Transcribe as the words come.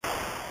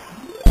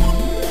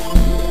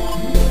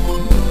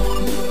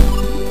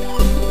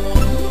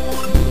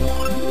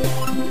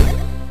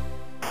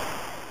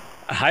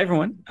Hi,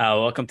 everyone.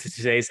 Welcome to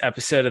today's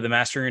episode of the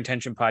Mastering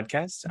Retention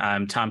podcast.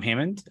 I'm Tom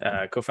Hammond,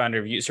 co-founder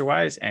of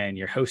UserWise and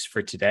your host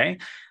for today.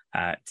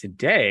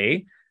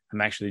 Today, I'm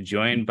actually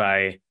joined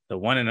by the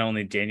one and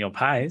only Daniel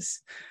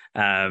Paez,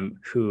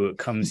 who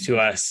comes to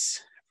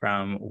us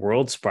from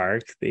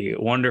Worldspark, the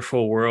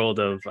wonderful world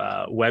of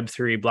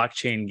Web3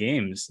 blockchain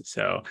games.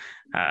 So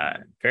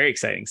very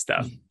exciting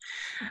stuff.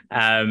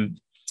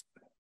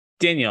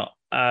 Daniel,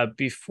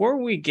 before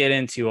we get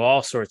into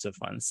all sorts of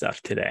fun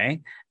stuff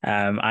today,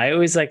 I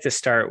always like to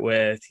start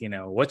with,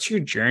 what's your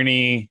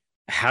journey?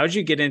 How'd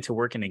you get into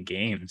working in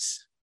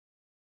games?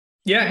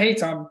 Yeah. Hey,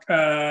 Tom.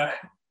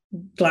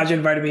 Glad you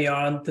invited me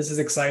on. This is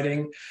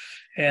exciting.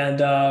 And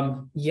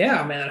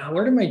yeah, man,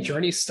 where did my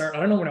journey start? I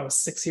don't know, when I was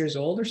 6 years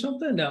old or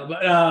something. No,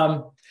 but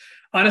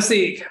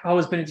honestly, I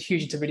always been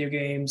huge into video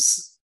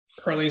games.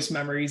 Earliest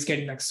memories,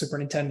 getting like Super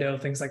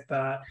Nintendo, things like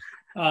that.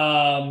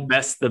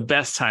 That's the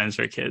best times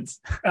for kids.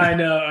 I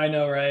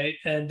know, right?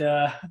 And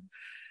kind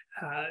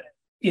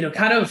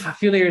of a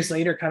few years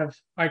later,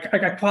 I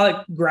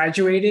probably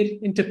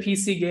graduated into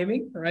PC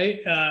gaming,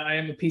 right? I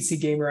am a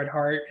PC gamer at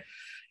heart,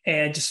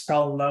 and just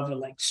fell in love with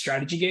like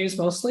strategy games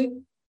mostly.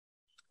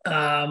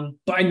 But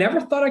I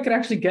never thought I could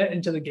actually get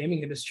into the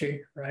gaming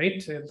industry,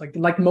 right?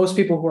 Like most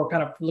people who are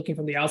kind of looking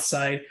from the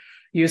outside,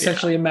 you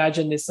essentially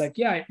imagine this like,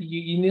 yeah,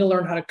 you need to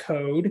learn how to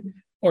code,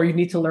 or you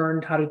need to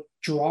learn how to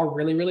draw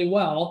really, really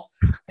well,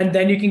 and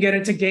then you can get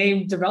into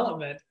game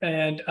development.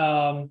 And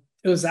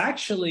it was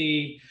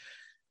actually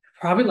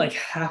probably like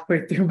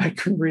halfway through my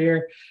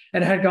career,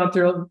 and I had gone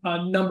through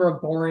a number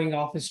of boring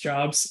office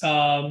jobs.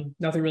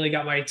 Nothing really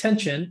got my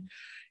attention.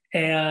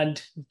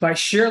 And by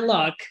sheer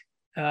luck,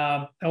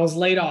 I was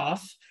laid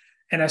off,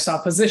 and I saw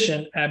a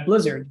position at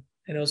Blizzard,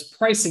 and it was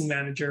pricing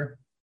manager.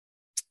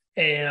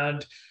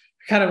 And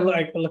kind of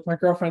like look my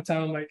girlfriend at the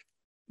time, I'm like,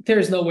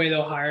 there's no way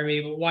they'll hire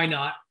me, but why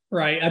not?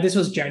 Right. This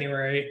was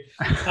January.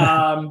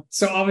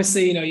 So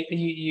obviously,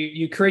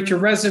 you create your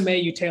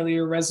resume, you tailor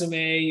your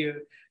resume,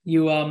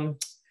 you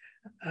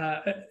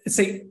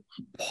say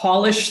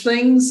polish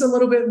things a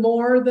little bit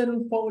more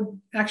than what would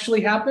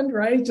actually happen,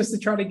 right? Just to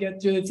try to get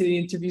through to the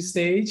interview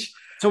stage.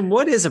 So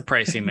what is a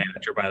pricing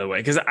manager, by the way?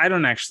 Because I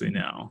don't actually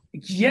know.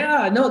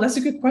 Yeah, no, that's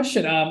a good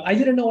question. I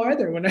didn't know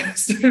either when I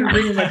started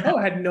reading, like, oh,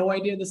 I had no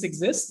idea this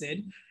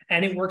existed,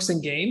 and it works in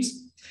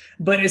games.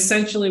 But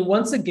essentially,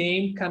 once a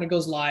game kind of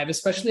goes live,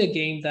 especially a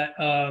game that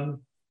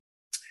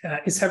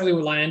is heavily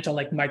reliant on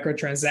like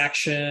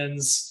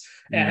microtransactions,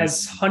 it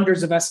has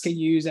hundreds of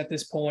SKUs at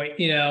this point,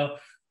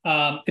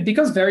 it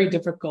becomes very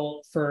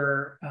difficult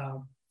for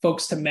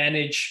folks to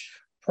manage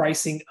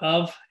pricing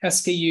of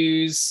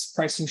SKUs,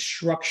 pricing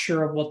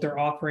structure of what their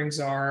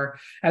offerings are,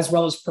 as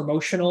well as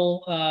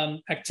promotional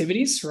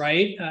activities,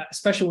 right?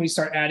 Especially when you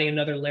start adding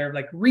another layer of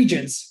like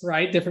regions,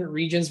 right? Different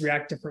regions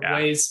react different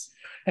ways.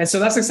 And so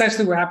that's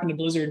essentially what happened to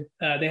Blizzard.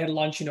 They had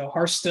launched,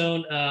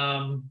 Hearthstone,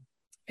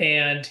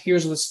 and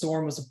Heroes of the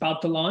Storm was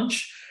about to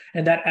launch.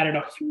 And that added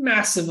a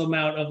massive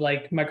amount of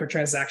like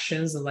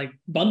microtransactions and like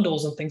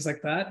bundles and things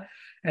like that.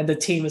 And the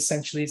team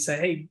essentially said,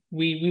 hey,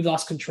 we've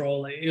lost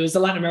control. It was the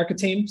Latin America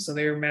team. So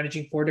they were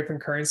managing 4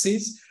 different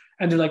currencies.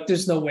 And they're like,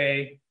 there's no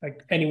way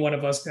like any one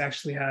of us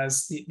actually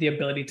has the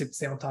ability to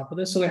stay on top of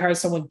this. So they hired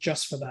someone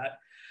just for that.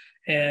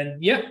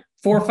 And yeah,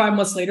 4 or 5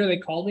 months later, they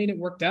called me and it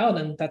worked out.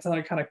 And that's how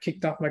I kind of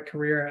kicked off my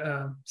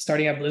career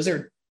starting at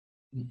Blizzard.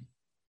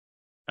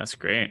 That's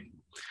great.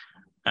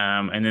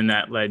 And then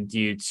that led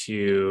you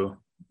to a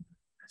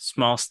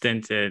small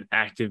stint at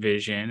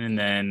Activision, and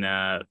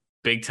then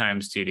Big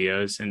Time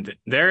Studios. And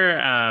they're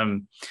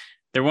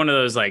one of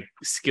those like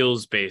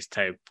skills-based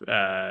type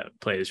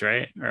plays,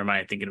 right? Or am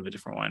I thinking of a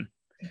different one?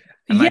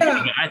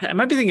 I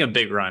might be thinking of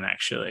Big Run,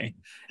 actually.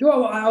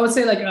 Well, I would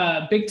say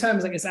like Big Time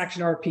is like it's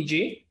action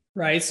RPG,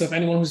 right? So if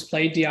anyone who's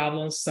played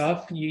Diablo and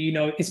stuff, you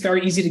know it's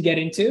very easy to get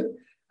into.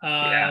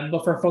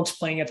 But for folks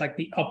playing at like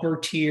the upper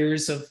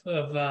tiers of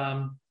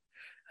the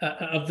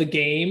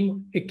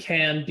game, it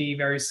can be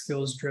very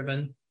skills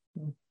driven.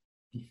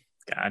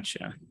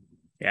 Gotcha.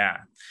 Yeah.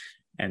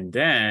 And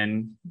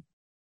then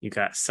you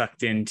got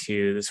sucked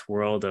into this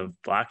world of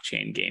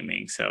blockchain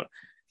gaming. So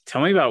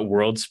tell me about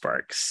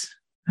Worldsparks.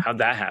 How'd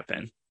that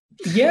happen?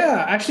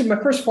 Yeah, actually, my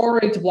first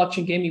foray into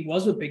blockchain gaming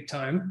was with Big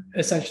Time.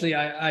 Essentially,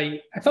 I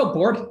felt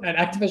bored at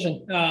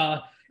Activision.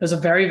 It was a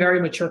very,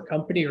 very mature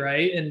company,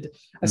 right? And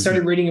I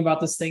started reading about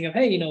this thing of,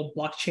 hey,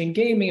 blockchain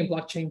gaming and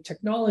blockchain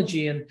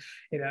technology, and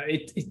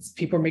it's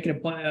people are making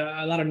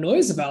a lot of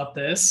noise about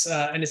this,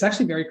 and it's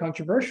actually very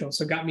controversial.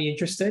 So it got me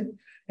interested,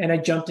 and I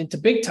jumped into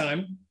Big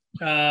Time.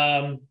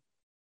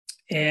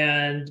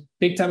 And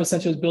Big Time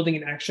essentially was building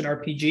an action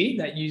RPG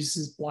that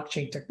uses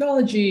blockchain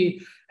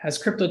technology, has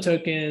crypto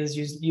tokens,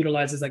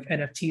 utilizes like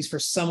NFTs for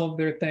some of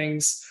their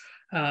things.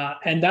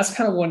 And that's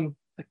kind of when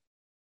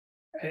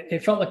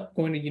it felt like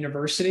going to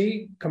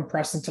university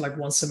compressed into like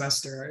one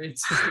semester.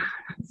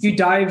 You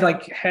dive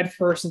like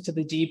headfirst into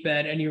the deep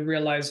end and you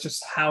realize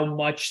just how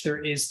much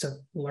there is to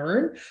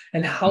learn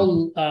and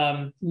how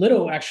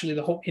little actually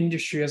the whole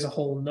industry as a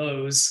whole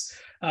knows.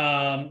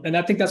 And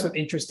I think that's what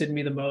interested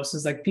me the most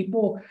is like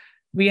people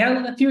we had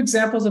a few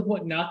examples of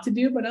what not to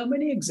do, but not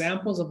many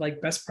examples of like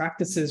best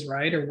practices,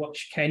 right? Or what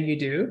can you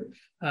do?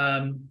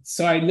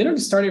 So I literally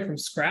started from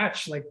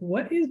scratch. Like,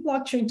 what is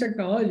blockchain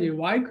technology?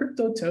 Why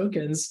crypto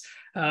tokens?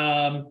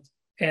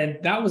 And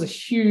that was a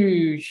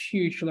huge,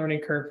 huge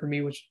learning curve for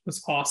me, which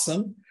was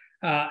awesome.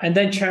 And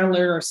then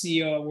Chandler, our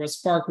CEO at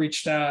Worldspark,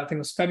 reached out, I think it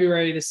was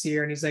February this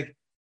year, and he's like,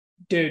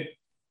 dude,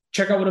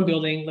 check out what I'm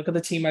building. Look at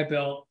the team I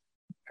built.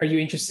 Are you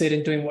interested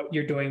in doing what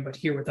you're doing, but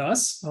here with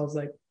us? I was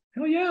like,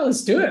 oh yeah,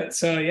 let's do it.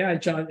 So yeah, I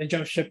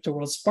jumped ship to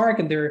Worldspark,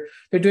 and they're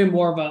doing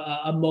more of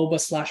a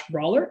MOBA /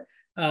 brawler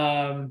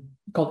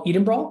called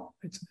Eden Brawl.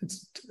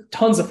 It's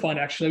tons of fun,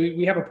 actually.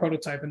 We have a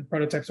prototype, and the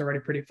prototype's already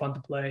pretty fun to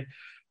play.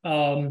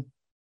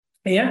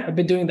 Yeah, I've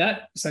been doing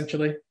that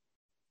essentially.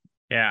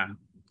 Yeah.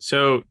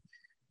 So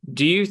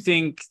do you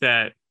think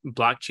that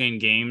blockchain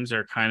games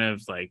are kind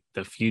of like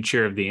the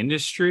future of the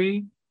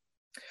industry?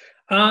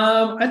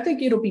 I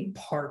think it'll be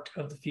part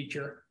of the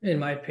future, in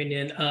my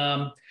opinion.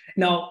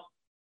 Now,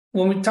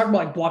 when we talk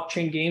about like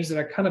blockchain games,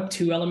 there are kind of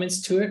two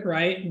elements to it,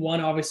 right?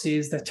 One obviously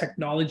is the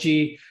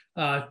technology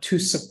to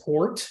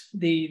support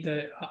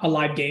a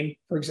live game,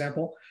 for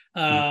example,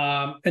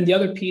 and the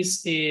other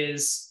piece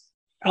is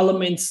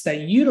elements that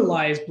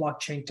utilize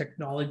blockchain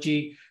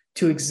technology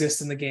to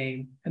exist in the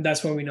game, and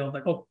that's when we know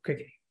like, oh,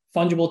 okay,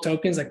 fungible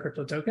tokens like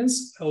crypto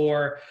tokens,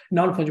 or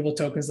non-fungible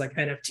tokens like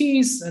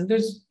NFTs, and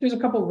there's a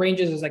couple of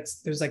ranges.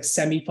 There's like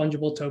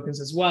semi-fungible tokens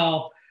as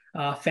well,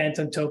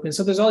 phantom tokens.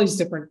 So there's all these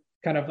different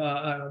kind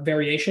of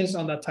variations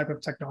on that type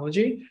of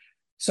technology.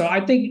 So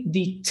I think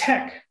the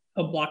tech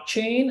of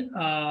blockchain,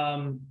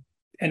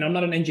 and I'm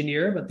not an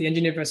engineer, but the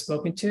engineers I've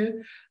spoken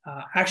to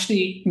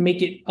actually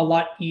make it a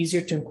lot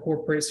easier to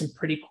incorporate some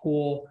pretty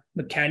cool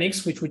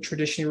mechanics, which would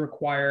traditionally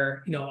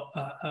require,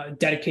 a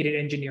dedicated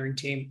engineering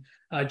team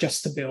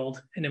just to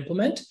build and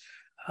implement.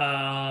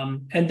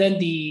 And then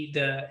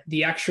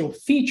the actual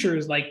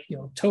features like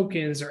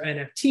tokens or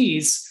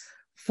NFTs,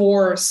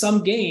 for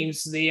some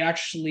games, they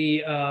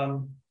actually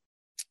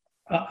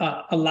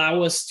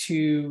allow us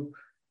to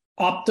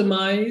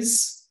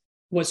optimize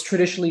what's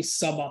traditionally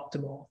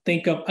suboptimal.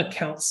 Think of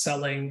account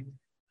selling,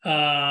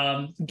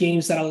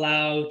 games that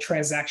allow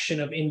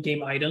transaction of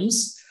in-game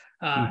items.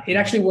 It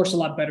actually works a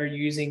lot better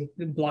using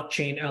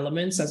blockchain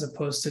elements as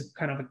opposed to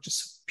kind of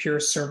just pure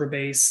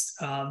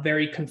server-based,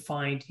 very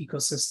confined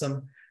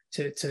ecosystem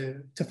to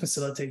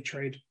facilitate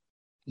trade.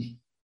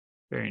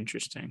 Very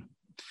interesting.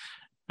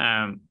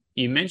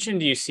 You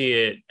mentioned you see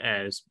it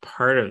as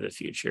part of the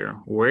future.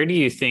 Where do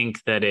you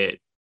think that it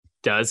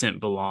doesn't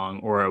belong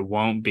or it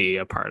won't be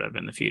a part of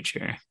in the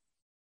future?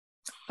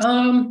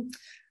 I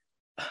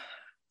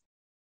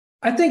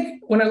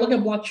think when I look at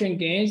blockchain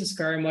games, it's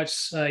very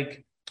much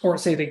like, or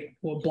say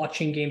what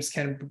blockchain games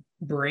can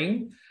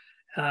bring.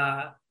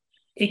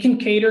 It can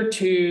cater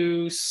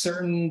to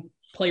certain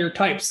player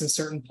types and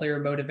certain player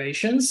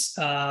motivations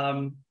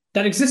that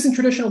exist in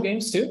traditional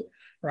games too,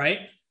 right?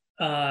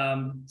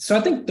 So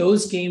I think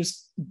those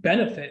games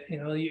benefit,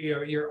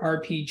 your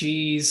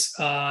RPGs,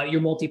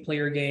 your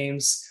multiplayer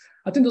games.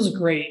 I think those are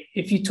great.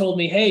 If you told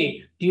me,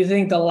 hey, do you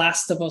think The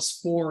Last of Us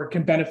 4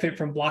 can benefit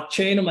from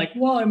blockchain? I'm like,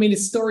 well, I mean,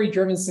 it's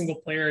story-driven single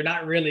player,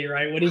 not really,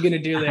 right? What are you going to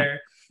do there?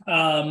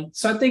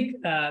 So I think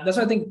that's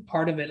why I think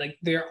part of it, like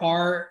there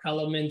are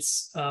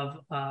elements of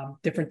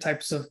different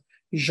types of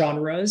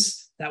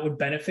genres that would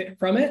benefit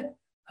from it.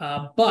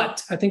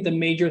 But I think the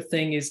major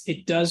thing is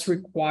it does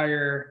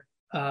require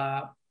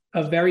a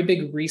very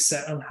big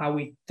reset on how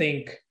we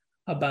think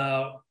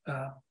about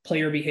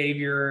player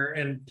behavior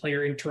and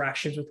player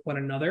interactions with one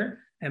another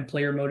and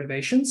player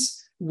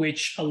motivations,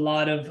 which a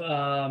lot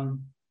of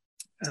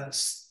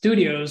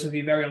studios would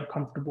be very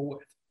uncomfortable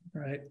with,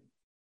 right?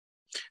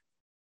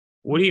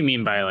 What do you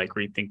mean by like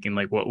rethinking?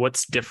 Like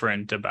what's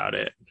different about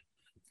it?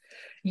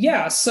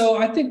 Yeah, so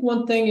I think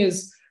one thing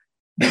is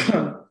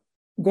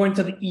going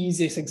to the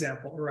easiest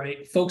example,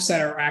 right? Folks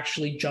that are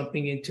actually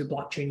jumping into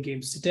blockchain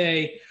games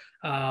today.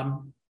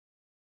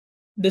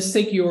 Let's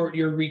take your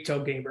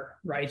retail gamer,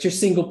 right? It's your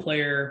single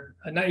player,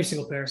 not your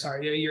single player,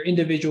 sorry, your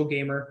individual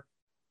gamer,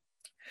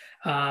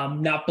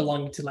 not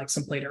belonging to like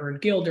some play to earn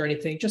guild or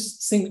anything,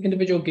 just single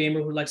individual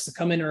gamer who likes to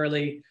come in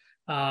early,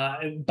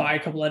 buy a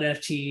couple of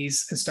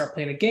NFTs and start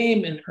playing a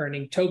game and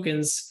earning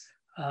tokens.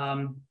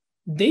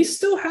 They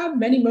still have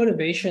many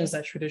motivations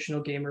that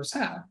traditional gamers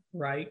have,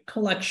 right?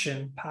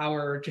 Collection,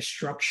 power,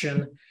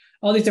 destruction,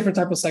 all these different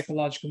types of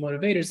psychological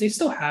motivators. They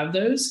still have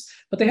those,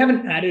 but they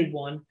haven't added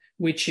one,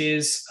 which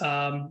is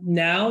now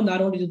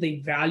not only do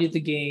they value the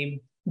game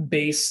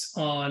based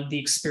on the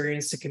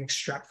experience it can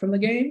extract from the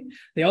game,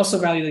 they also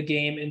value the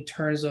game in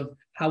terms of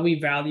how we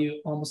value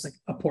almost like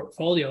a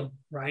portfolio,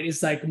 right?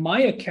 It's like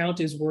my account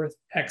is worth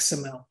X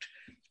amount.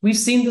 We've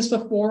seen this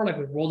before, like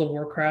with World of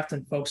Warcraft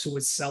and folks who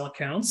would sell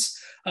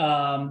accounts.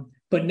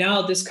 But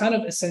now this kind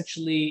of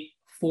essentially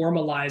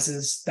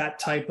formalizes that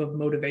type of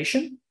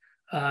motivation.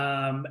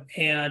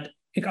 And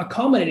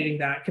accommodating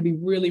that can be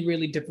really,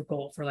 really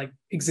difficult for like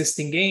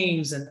existing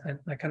games and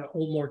like kind of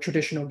old, more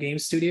traditional game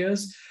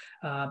studios,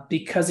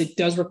 because it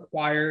does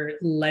require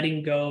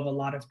letting go of a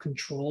lot of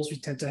controls we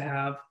tend to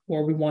have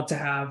or we want to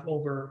have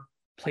over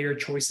player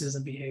choices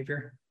and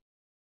behavior.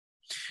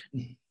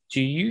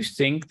 Do you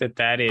think that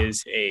that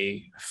is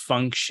a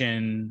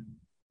function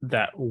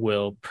that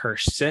will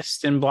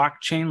persist in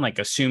blockchain? Like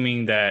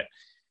assuming that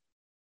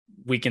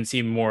we can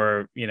see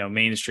more,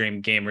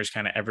 mainstream gamers,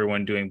 kind of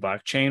everyone doing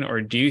blockchain,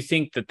 or do you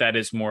think that that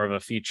is more of a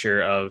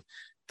feature of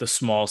the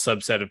small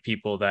subset of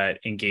people that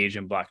engage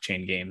in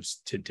blockchain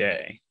games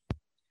today?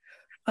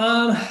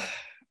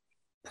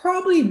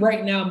 Probably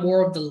right now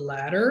more of the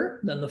latter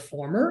than the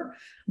former.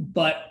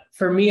 But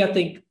for me, I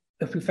think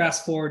if we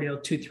fast forward,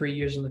 2-3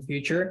 years in the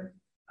future,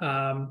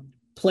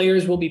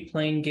 players will be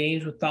playing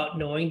games without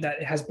knowing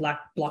that it has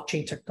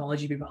blockchain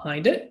technology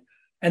behind it.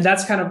 And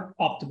that's kind of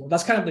optimal.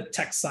 That's kind of the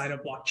tech side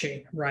of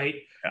blockchain, right?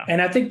 Yeah. And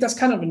I think that's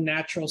kind of a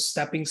natural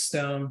stepping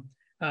stone,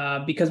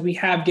 because we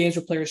have games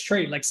where players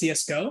trade, like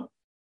CSGO.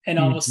 And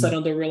all of a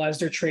sudden they'll realize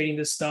they're trading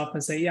this stuff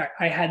and say, yeah,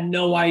 I had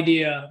no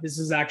idea this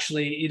is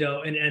actually,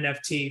 an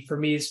NFT. For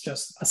me, it's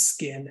just a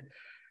skin.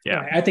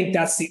 Yeah. Right? I think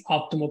that's the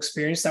optimal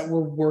experience that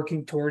we're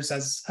working towards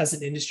as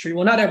an industry.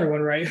 Well, not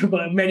everyone, right?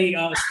 But many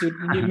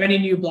many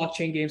new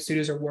blockchain game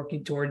studios are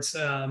working towards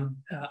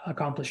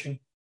accomplishing.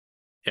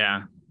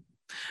 Yeah.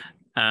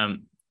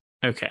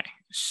 Okay.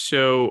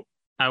 So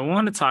I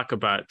want to talk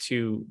about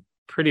two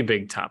pretty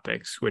big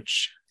topics,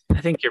 which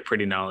I think you're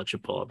pretty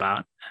knowledgeable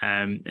about.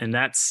 And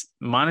that's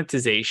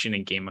monetization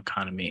and game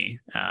economy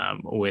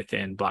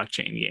within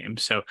blockchain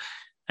games. So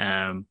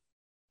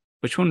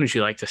which one would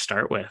you like to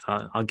start with?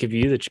 I'll give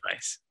you the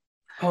choice.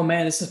 Oh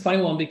man, this is a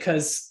funny one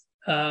because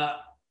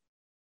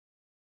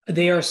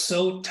they are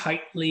so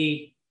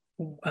tightly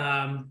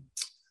wound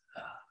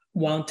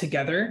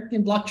together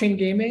in blockchain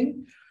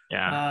gaming.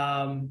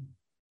 Yeah.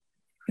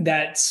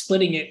 That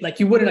splitting it like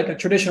you would in like a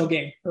traditional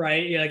game,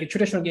 right? Like a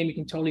traditional game, you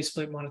can totally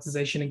split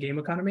monetization and game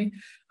economy.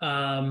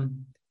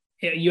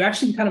 You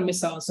actually kind of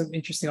miss out on some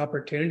interesting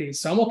opportunities.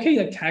 So I'm okay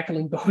like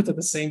tackling both at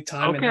the same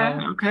time.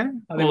 Okay.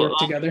 And how they work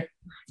together.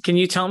 Can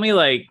you tell me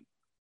like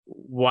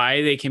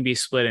why they can be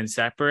split and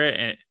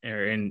separate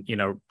or in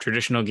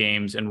traditional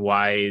games, and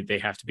why they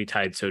have to be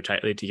tied so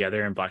tightly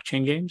together in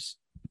blockchain games?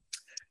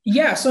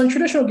 Yeah. So in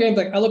traditional games,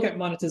 like I look at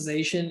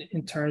monetization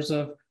in terms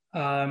of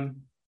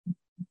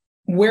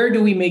where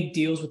do we make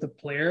deals with the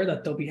player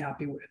that they'll be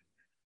happy with,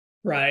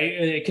 right?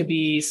 It could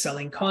be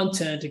selling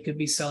content. It could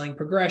be selling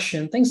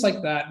progression, things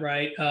like that,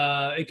 right?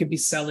 It could be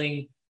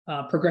selling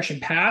progression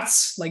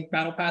paths, like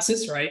battle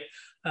passes, right?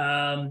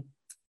 And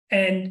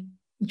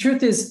the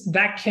truth is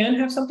that can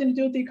have something to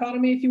do with the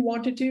economy if you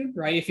wanted to,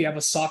 right? If you have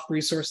a soft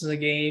resource in the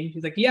game,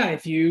 like, yeah,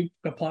 if you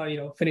apply,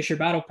 finish your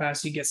battle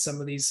pass, you get some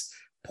of these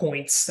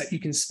points that you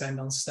can spend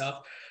on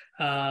stuff.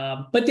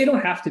 But they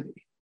don't have to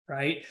be,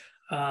 right?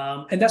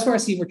 And that's where I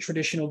see with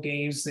traditional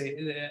games,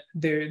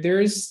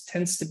 there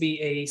tends to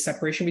be a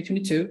separation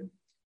between the two.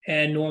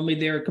 And normally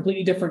there are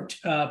completely different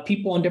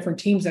people on different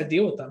teams that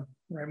deal with them,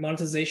 right?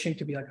 Monetization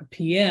could be like a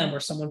PM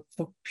or someone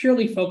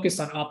purely focused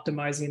on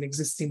optimizing an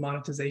existing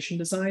monetization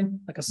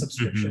design, like a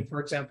subscription, for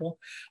example,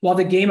 while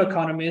the game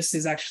economist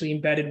is actually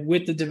embedded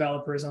with the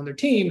developers on their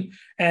team.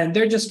 And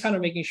they're just kind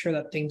of making sure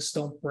that things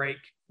don't break,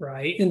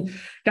 right? And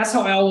that's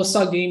how I always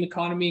saw game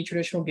economy in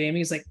traditional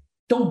gaming is like,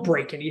 don't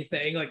break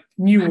anything. Like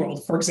New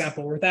World, for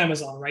example, with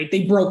Amazon, right?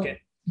 They broke it.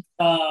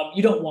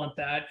 You don't want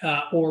that.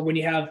 Or when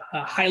you have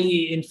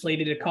highly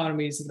inflated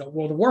economies,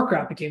 World of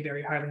Warcraft became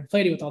very highly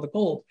inflated with all the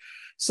gold.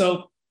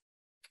 So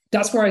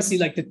that's where I see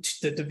like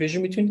the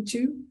division between the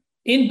two.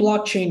 In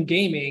blockchain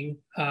gaming,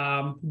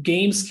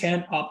 games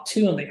can opt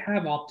to, and they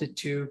have opted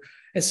to,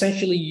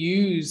 essentially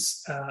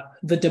use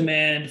the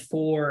demand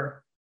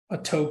for a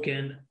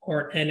token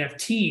or an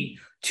NFT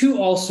to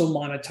also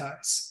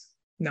monetize.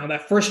 Now,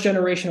 that first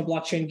generation of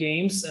blockchain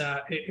games,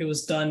 it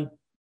was done.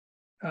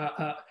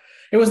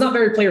 It was not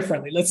very player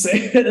friendly, let's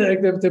say,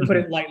 to put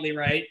it lightly,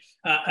 right?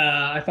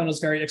 I found it was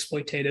very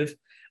exploitative.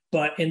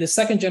 But in the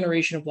second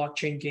generation of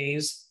blockchain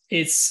games,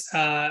 it's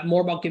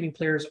more about giving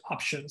players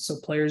options. So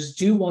players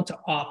do want to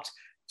opt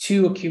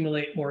to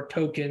accumulate more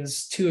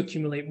tokens, to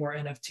accumulate more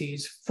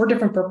NFTs for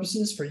different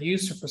purposes, for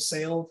use or for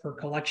sale, for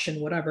collection,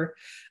 whatever.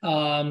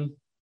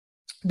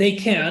 They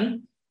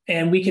can.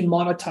 And we can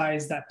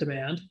monetize that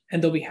demand,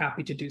 and they'll be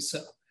happy to do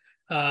so,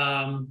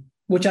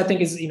 which I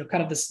think is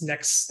kind of this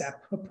next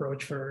step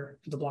approach for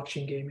the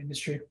blockchain game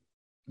industry.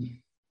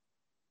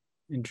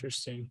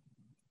 Interesting.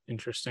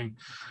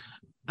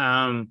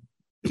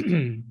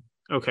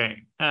 Okay.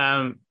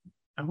 I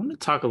want to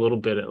talk a little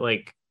bit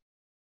like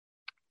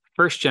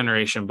first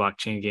generation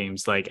blockchain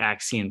games like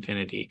Axie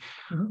Infinity.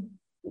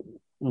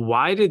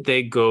 Why did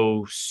they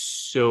go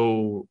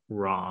so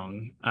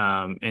wrong?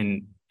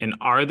 And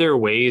are there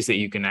ways that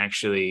you can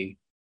actually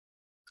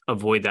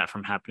avoid that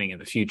from happening in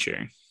the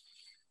future?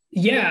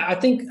 Yeah, I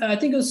think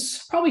it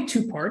was probably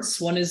two parts.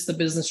 One is the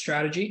business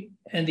strategy,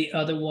 and the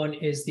other one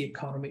is the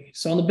economy.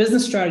 So on the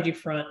business strategy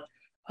front,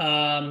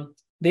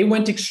 they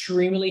went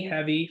extremely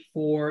heavy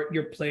for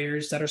your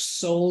players that are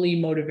solely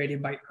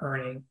motivated by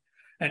earning.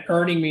 And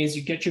earning means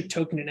you get your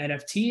token in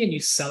NFT and you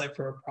sell it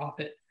for a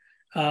profit.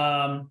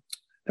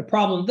 The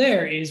problem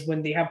there is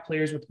when they have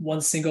players with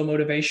one single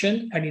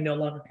motivation and you no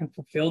longer can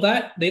fulfill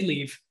that, they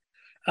leave.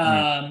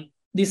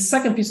 The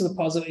second piece of the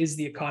puzzle is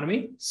the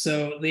economy.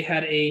 So they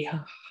had a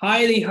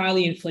highly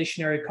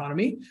inflationary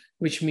economy,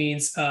 which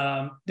means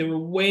there were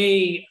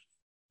way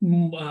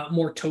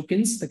more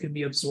tokens that could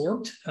be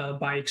absorbed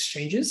by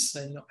exchanges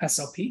and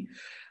SLP,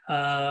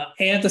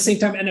 and at the same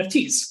time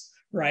NFTs.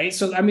 Right.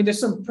 So, I mean, there's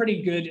some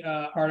pretty good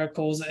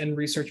articles and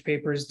research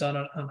papers done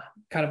on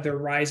kind of their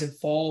rise and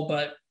fall.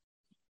 But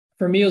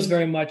for me, it was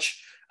very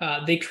much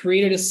they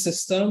created a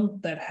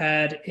system that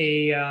had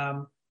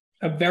a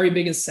very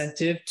big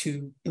incentive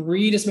to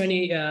breed as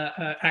many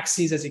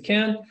axes as you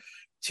can,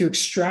 to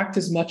extract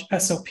as much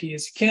SLP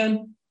as you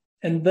can.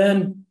 And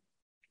then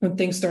when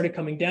things started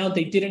coming down,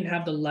 they didn't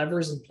have the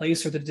levers in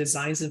place or the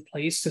designs in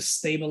place to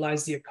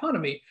stabilize the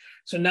economy.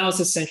 So now it's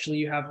essentially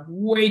you have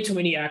way too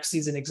many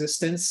axes in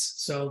existence.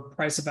 So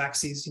price of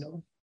axes,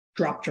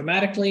 dropped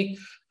dramatically.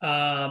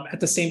 At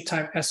the same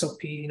time,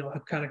 SLP,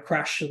 have kind of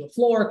crashed to the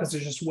floor because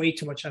there's just way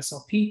too much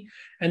SLP.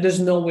 And there's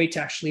no way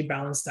to actually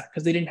balance that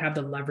because they didn't have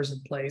the levers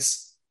in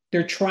place.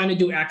 They're trying to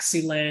do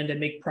axie land and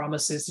make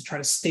promises to try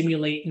to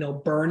stimulate,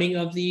 burning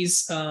of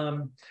these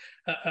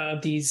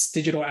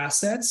digital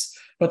assets.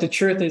 But the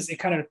truth is it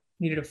kind of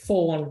needed a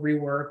full-on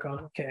rework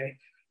on, okay,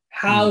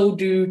 how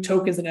do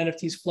tokens and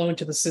NFTs flow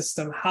into the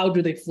system? How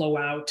do they flow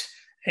out?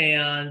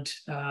 And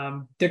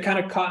they're kind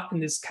of caught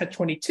in this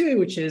catch-22,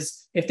 which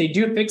is if they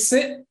do fix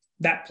it,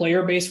 that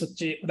player base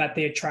that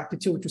they attracted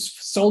to, which was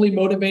solely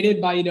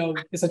motivated by,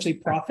 essentially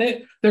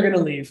profit, they're going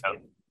to leave.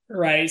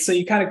 Right. So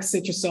you kind of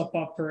set yourself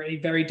up for a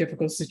very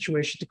difficult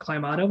situation to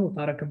climb out of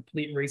without a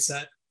complete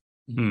reset.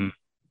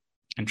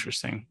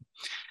 Interesting.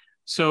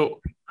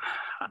 So,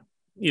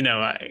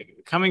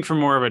 coming from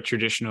more of a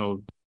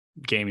traditional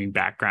gaming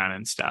background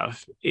and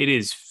stuff, it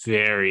is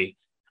very,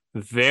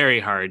 very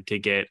hard to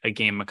get a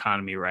game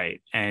economy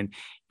right. And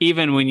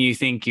even when you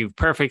think you've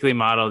perfectly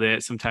modeled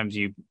it, sometimes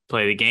you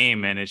play the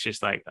game and it's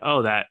just like,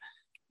 oh, that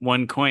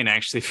one coin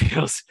actually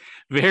feels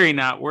very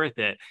not worth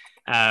it.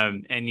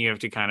 And you have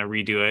to kind of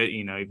redo it,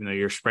 even though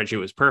your spreadsheet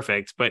was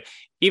perfect. But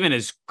even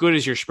as good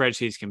as your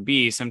spreadsheets can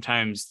be,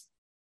 sometimes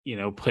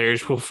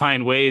players will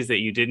find ways that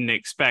you didn't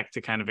expect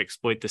to kind of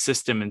exploit the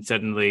system, and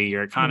suddenly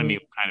your economy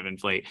will kind of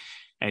inflate,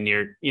 and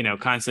you're,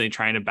 constantly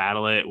trying to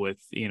battle it with,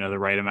 the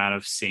right amount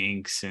of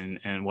sinks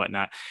and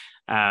whatnot.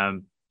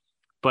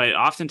 But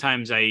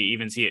oftentimes I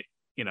even see it,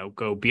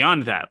 go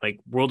beyond that, like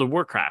World of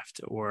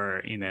Warcraft,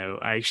 or,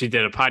 I actually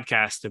did a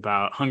podcast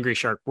about Hungry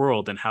Shark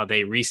World and how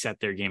they reset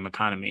their game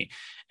economy.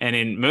 And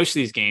in most of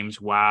these games,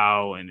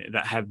 WoW, and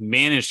that have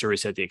managed to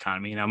reset the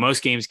economy. Now,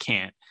 most games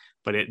can't.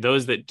 But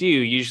those that do,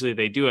 usually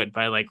they do it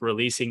by like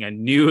releasing a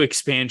new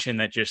expansion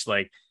that just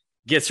like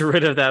gets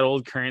rid of that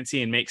old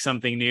currency and makes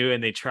something new.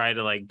 And they try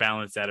to like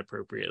balance that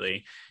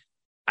appropriately.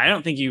 I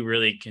don't think you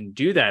really can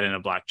do that in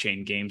a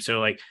blockchain game. So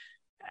like,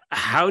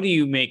 how do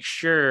you make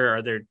sure,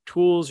 are there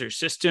tools or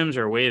systems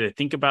or a way to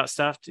think about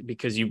stuff?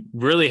 Because you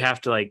really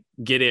have to like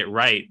get it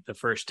right the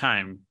first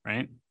time,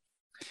 right?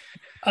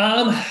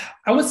 I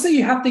would say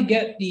you have to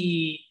get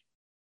the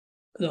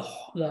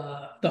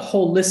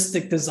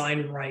holistic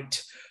design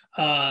right.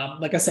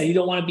 Like I said, you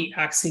don't want to be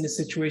actually in a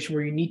situation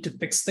where you need to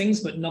fix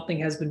things, but nothing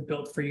has been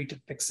built for you to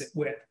fix it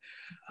with.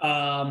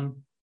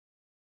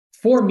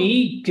 For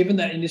me, given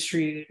that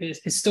industry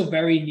is still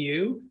very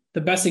new,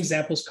 the best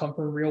examples come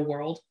from real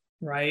world,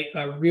 right?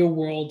 Real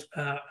world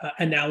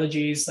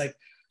analogies, like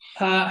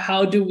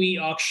how do we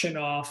auction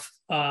off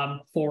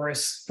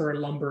forests for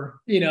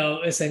lumber,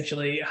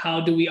 essentially, how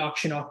do we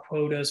auction off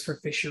quotas for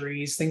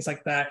fisheries, things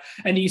like that.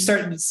 And you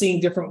start seeing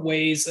different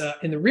ways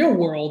in the real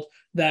world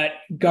that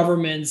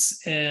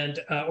governments and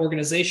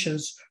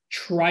organizations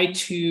try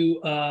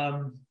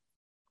to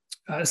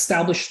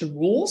establish the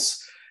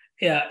rules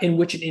in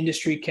which an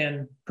industry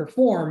can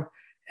perform.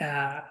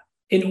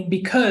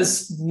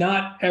 Because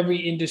not every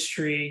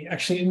industry,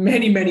 actually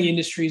many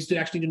industries do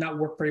not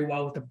work very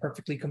well with a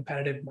perfectly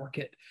competitive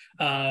market.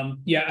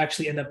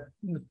 Actually end up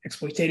with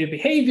exploitative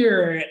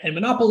behavior and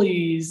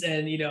monopolies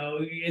and,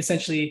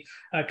 essentially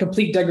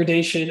complete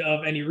degradation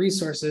of any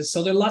resources.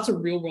 So there are lots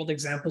of real world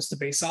examples to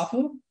base off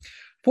of.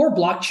 For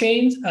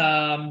blockchains,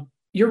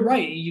 you're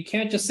right. You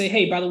can't just say,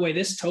 hey, by the way,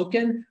 this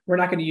token, we're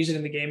not going to use it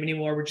in the game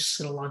anymore. We're just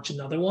going to launch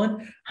another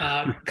one.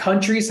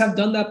 Countries have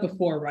done that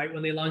before, right?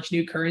 When they launch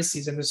new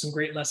currencies, and there's some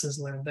great lessons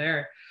learned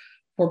there.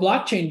 For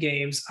blockchain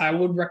games, I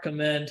would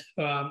recommend,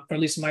 or at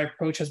least my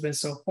approach has been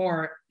so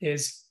far,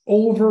 is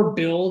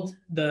overbuild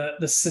the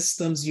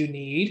systems you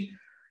need,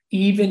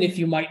 even if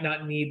you might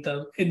not need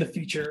them in the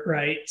future,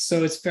 right?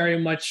 So it's very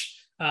much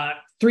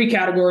three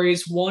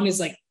categories. One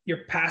is like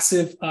your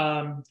passive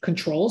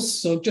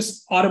controls. So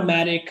just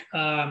automatic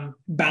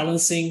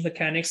balancing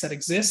mechanics that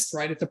exist,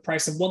 right? If the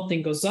price of one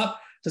thing goes up,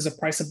 does the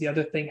price of the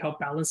other thing help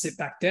balance it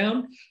back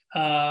down?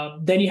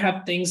 Then you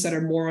have things that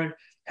are more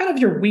kind of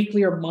your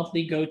weekly or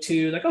monthly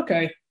go-to, like,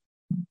 okay,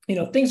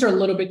 things are a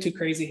little bit too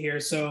crazy here.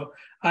 So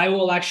I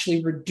will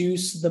actually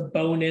reduce the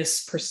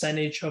bonus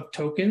percentage of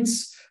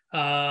tokens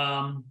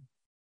by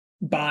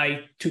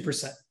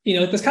 2%.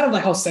 That's kind of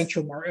like how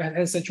central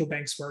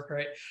banks work,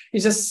 right?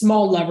 It's just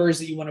small levers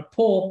that you want to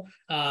pull,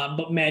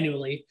 but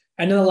manually.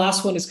 And then the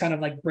last one is kind of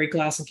like break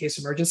glass in case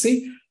of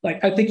emergency.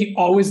 Like, I think you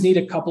always need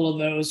a couple of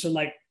those. So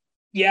like,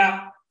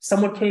 yeah,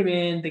 someone came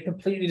in, they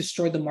completely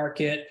destroyed the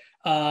market.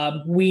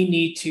 We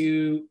need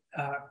to,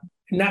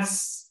 not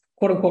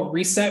quote unquote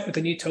reset with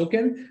a new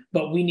token,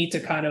 but we need to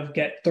kind of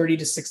get 30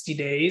 to 60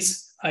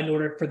 days in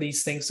order for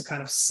these things to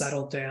kind of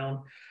settle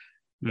down.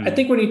 I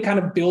think when you kind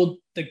of build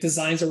the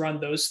designs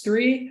around those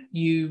three,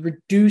 you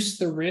reduce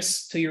the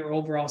risk to your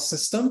overall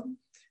system.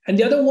 And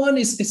the other one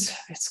is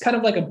it's kind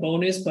of like a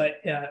bonus, but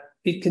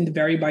it can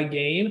vary by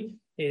game,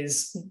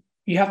 is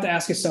you have to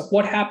ask yourself,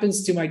 what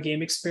happens to my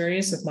game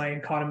experience if my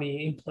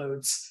economy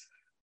implodes,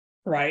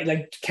 right?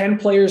 Like, can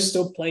players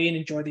still play and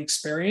enjoy the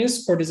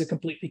experience, or does it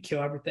completely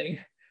kill everything,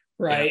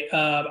 right?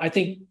 Yeah. I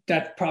think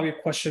that's probably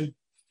a question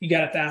you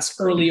got to ask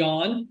early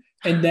on.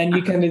 And then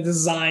you kind of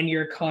design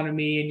your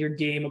economy and your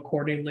game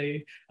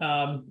accordingly.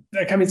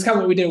 It's kind of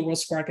what we did at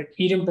Worldspark at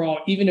Eden Brawl.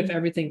 Even if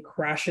everything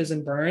crashes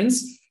and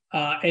burns,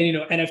 and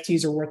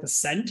NFTs are worth a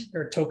cent,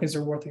 or tokens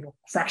are worth a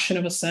fraction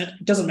of a cent,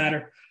 it doesn't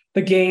matter.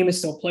 The game is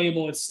still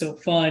playable. It's still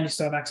fun. You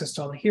still have access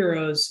to all the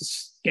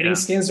heroes. Getting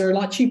skins are a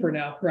lot cheaper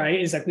now,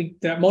 right? It's like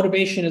that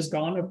motivation is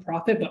gone of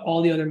profit, but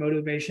all the other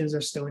motivations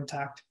are still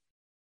intact.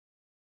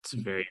 It's a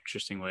very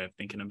interesting way of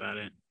thinking about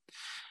it.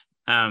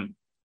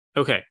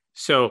 Okay,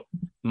 so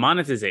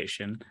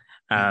monetization.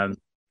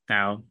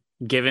 Now,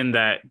 given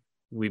that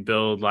we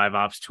build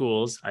LiveOps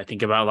tools, I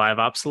think about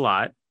LiveOps a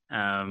lot.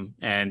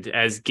 And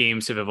as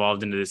games have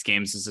evolved into this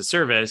games as a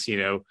service,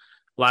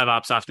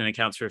 LiveOps often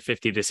accounts for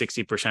 50 to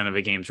 60% of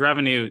a game's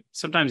revenue,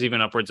 sometimes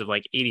even upwards of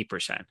like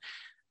 80%.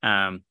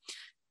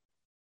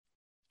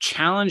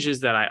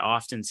 Challenges that I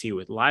often see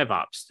with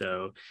LiveOps,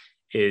 though,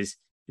 is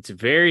it's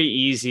very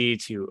easy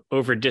to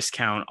over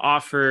discount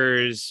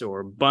offers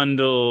or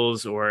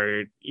bundles,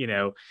 or,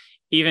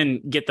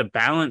 even get the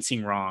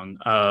balancing wrong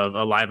of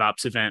a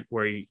LiveOps event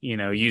where,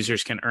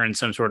 users can earn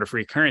some sort of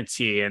free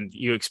currency and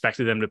you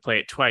expected them to play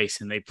it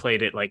twice and they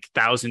played it like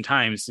 1,000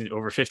 times in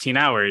over 15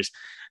 hours.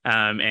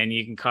 And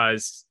you can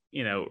cause,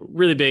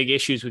 really big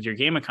issues with your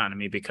game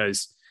economy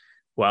because,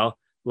 well,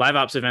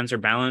 LiveOps events are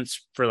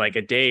balanced for like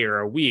a day or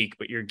a week,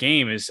 but your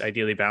game is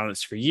ideally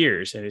balanced for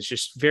years. And it's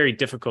just very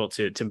difficult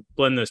to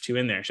blend those two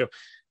in there. So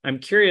I'm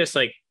curious,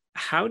 like,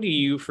 how do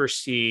you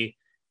foresee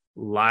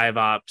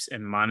LiveOps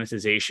and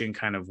monetization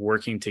kind of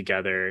working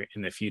together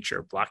in the future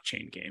of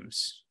blockchain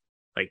games?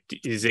 Like,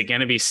 is it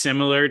going to be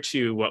similar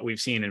to what we've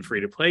seen in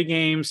free-to-play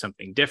games,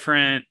 something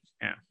different?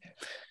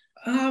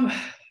 Yeah.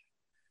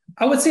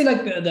 I would say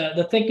like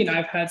the thinking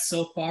I've had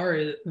so far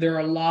is there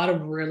are a lot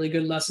of really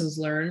good lessons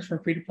learned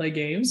from free-to-play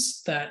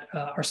games that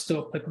are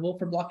still applicable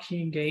for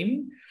blockchain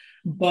gaming,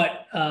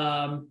 but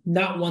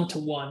not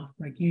one-to-one.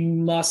 Like, you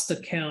must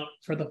account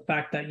for the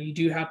fact that you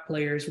do have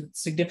players with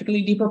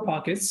significantly deeper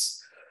pockets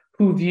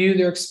who view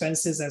their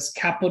expenses as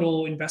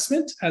capital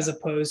investment as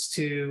opposed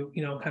to,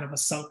 kind of a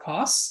sunk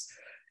cost,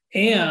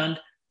 and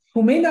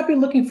who may not be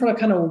looking for a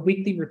kind of a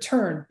weekly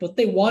return, but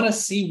they want to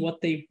see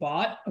what they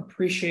bought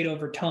appreciate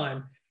over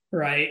time.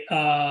 Right.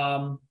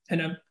 And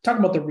I'm talking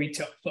about the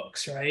retail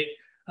folks, right?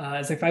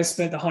 It's like, if I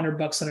spent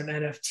 $100 on an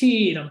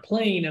NFT and I'm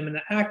playing, I'm in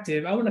an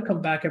active, I want to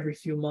come back every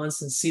few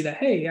months and see that,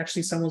 hey,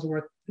 actually someone's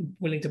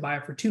willing to buy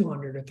it for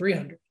 200 or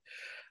 300.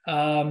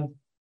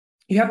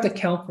 You have to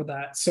account for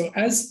that. So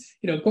as,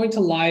 going to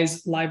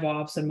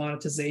LiveOps and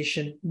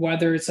monetization,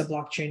 whether it's a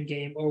blockchain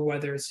game or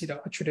whether it's, a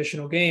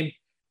traditional game,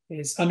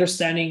 is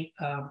understanding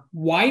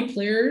why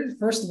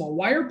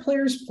are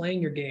players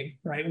playing your game,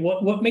 right?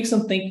 What makes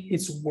them think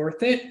it's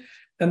worth it?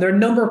 And there are a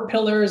number of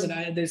pillars,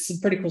 and there's some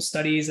pretty cool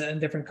studies and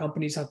different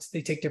companies, how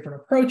they take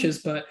different approaches.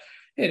 But,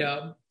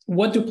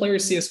 what do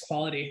players see as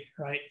quality,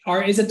 right?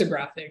 Is it the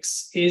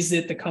graphics? Is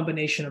it the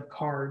combination of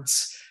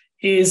cards?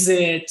 Is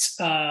it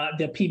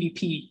the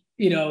PvP,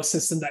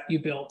 system that you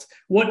built?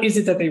 What is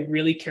it that they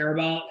really care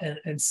about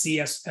and see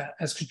as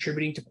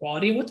contributing to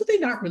quality? What do they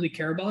not really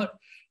care about?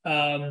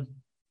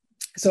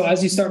 So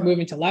as you start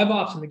moving to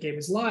LiveOps and the game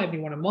is live and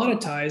you want to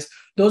monetize,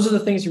 those are the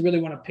things you really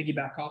want to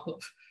piggyback off of,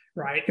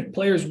 right? If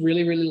players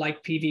really, really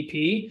like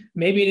PvP,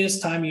 maybe it is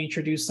time you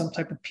introduce some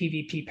type of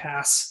PvP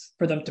pass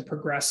for them to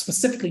progress,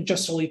 specifically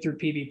just solely through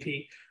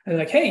PvP. And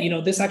like, hey,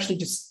 this actually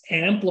just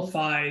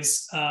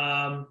amplifies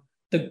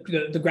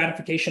the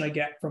gratification I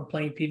get from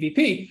playing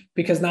PvP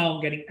because now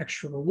I'm getting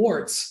extra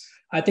rewards.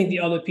 I think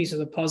the other piece of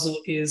the puzzle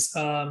is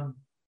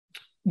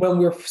when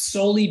we're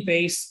solely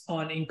based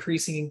on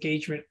increasing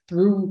engagement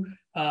through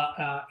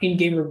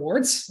in-game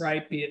rewards,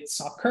 right? Be it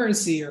soft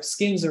currency or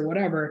skins or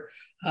whatever,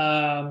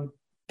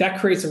 that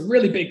creates a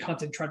really big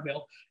content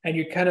treadmill, and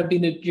you're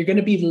going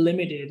to be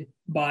limited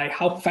by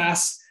how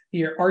fast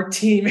your art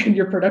team and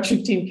your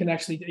production team can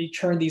actually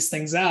churn these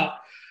things out.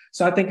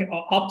 So I think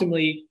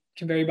optimally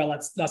can vary by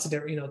lots of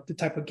different, the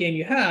type of game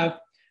you have.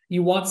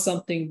 You want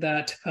something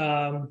that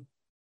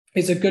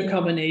is a good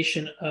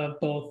combination of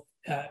both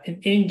an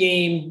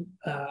in-game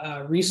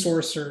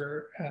resource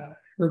or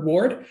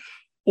reward,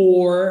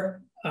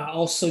 or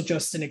also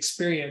just an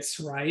experience,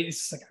 right?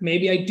 It's like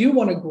maybe I do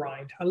want to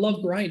grind. I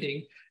love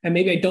grinding, and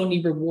maybe I don't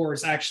need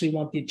rewards. I actually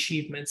want the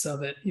achievements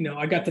of it.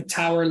 I got the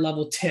tower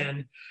level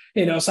 10.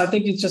 So I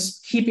think it's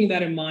just keeping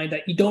that in mind,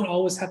 that you don't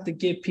always have to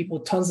give people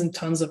tons and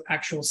tons of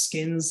actual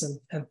skins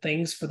and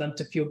things for them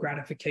to feel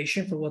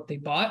gratification for what they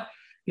bought.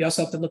 You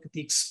also have to look at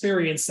the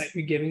experience that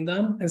you're giving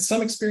them. And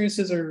some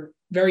experiences are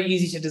very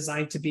easy to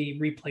design to be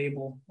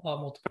replayable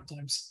multiple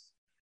times.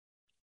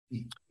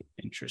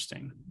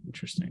 Interesting.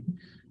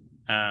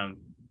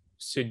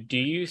 So do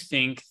you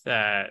think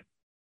that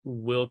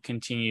we'll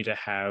continue to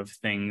have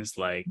things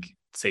like,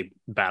 say,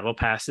 battle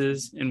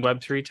passes in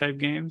Web3 type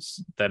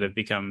games that have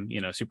become,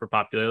 super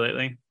popular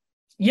lately?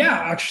 Yeah,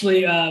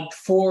 actually,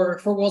 for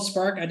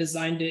Worldspark, I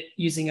designed it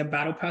using a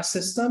battle pass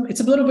system. It's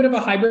a little bit of a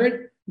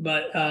hybrid,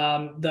 but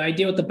the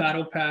idea with the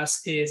battle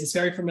pass is it's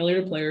very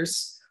familiar to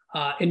players.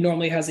 It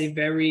normally has a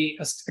very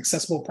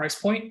accessible price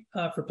point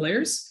for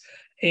players,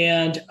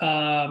 and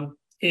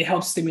it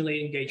helps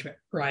stimulate engagement,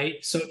 right?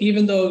 So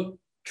even though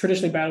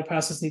traditionally battle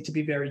passes need to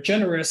be very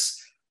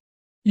generous,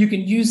 you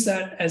can use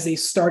that as a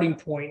starting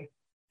point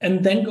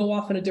and then go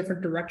off in a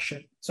different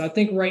direction. So I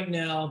think right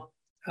now,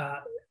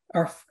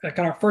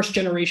 our first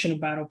generation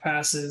of battle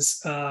passes,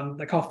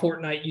 like how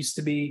Fortnite used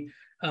to be,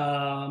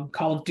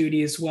 Call of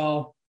Duty as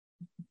well.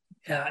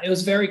 It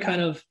was very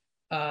kind of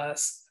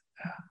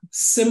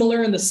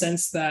similar in the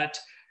sense that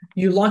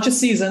you launch a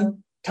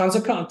season, tons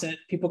of content,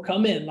 people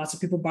come in, lots of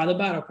people buy the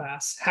battle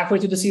pass. Halfway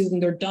through the season,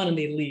 they're done and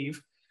they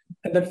leave.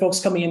 And then folks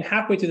coming in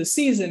halfway through the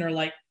season are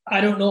like,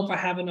 I don't know if I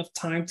have enough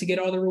time to get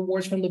all the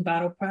rewards from the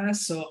battle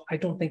pass, so I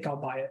don't think I'll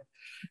buy it.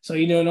 So,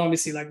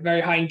 obviously like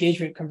very high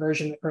engagement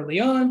conversion early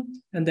on,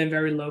 and then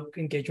very low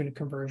engagement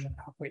conversion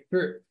halfway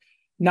through.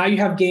 Now you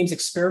have games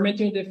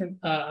experimenting with different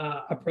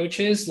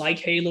approaches, like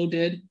Halo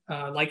did,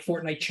 like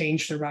Fortnite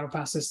changed their battle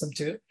pass system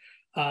too.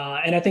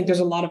 And I think there's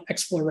a lot of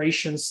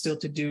exploration still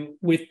to do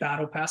with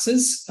battle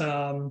passes,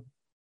 and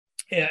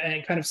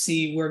kind of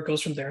see where it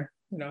goes from there.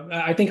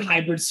 I think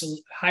hybrid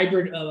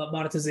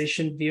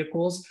monetization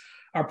vehicles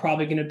are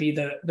probably going to be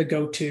the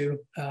go-to,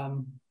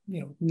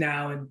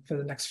 now and for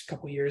the next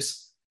couple of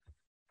years.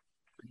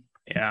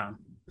 Yeah.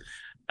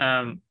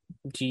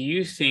 Do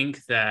you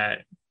think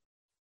that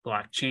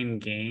blockchain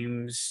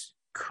games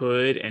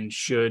could and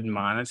should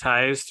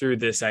monetize through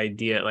this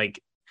idea?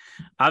 Like,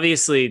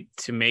 obviously,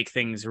 to make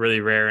things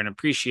really rare and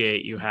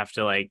appreciate, you have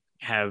to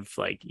have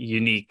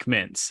unique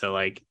mints. So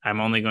I'm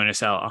only going to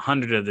sell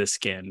 100 of this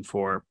skin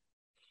for,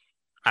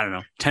 I don't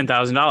know,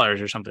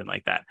 $10,000 or something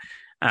like that.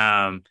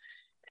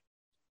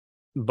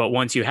 But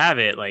once you have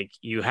it,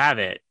 you have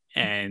it.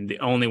 And the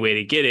only way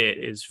to get it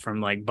is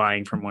from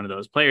buying from one of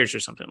those players or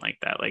something like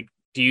that.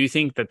 Do you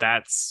think that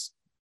that's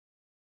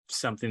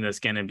something that's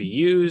going to be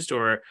used,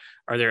 or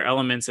are there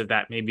elements of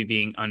that maybe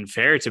being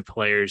unfair to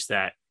players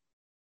that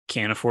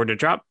can't afford to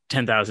drop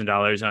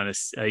 $10,000 on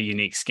a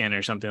unique skin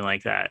or something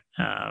like that?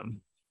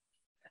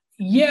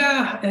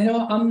 Yeah,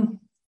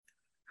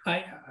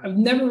 I've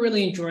never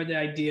really enjoyed the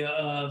idea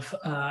of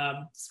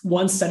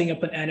one, setting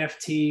up an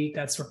NFT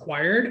that's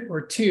required,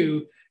 or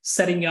two,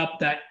 setting up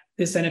that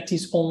this NFT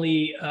is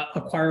only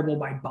acquirable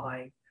by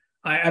buying.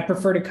 I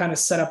prefer to kind of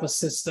set up a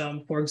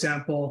system. For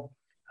example,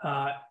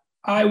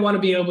 I want to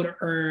be able to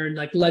earn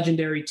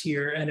legendary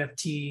tier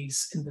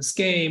NFTs in this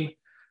game,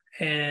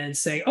 and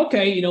say,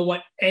 okay, you know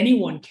what,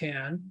 anyone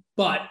can,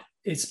 but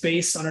it's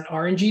based on an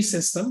RNG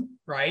system,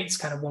 right? It's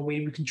kind of one way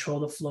we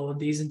control the flow of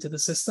these into the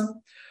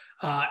system.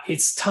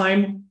 It's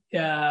time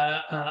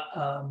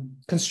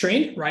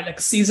constrained, right? Like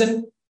a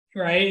season,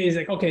 right? Is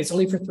okay, it's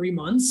only for 3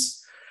 months.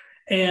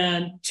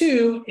 And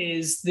two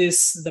is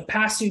the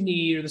pass you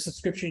need, or the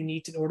subscription you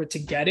need in order to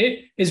get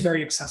it, is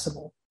very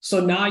accessible.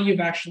 So now you've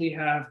actually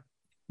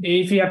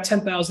if you have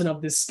 10,000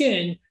 of this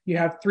skin, you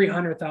have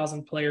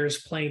 300,000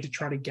 players playing to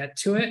try to get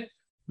to it.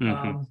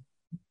 Mm-hmm.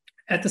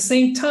 At the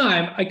same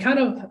time,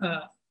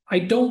 I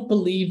don't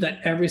believe that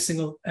every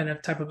single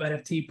type of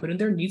NFT put in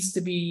there needs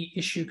to be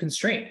issue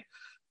constrained,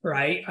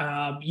 right?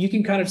 You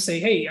can kind of say,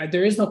 hey,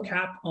 there is no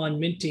cap on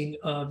minting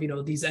of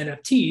these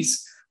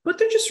NFTs, but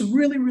they're just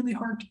really, really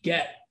hard to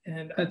get.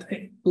 And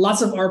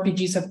lots of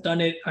RPGs have done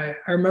it. I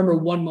remember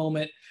one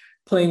moment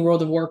playing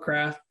World of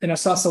Warcraft, and I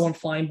saw someone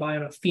flying by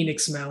on a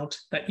Phoenix mount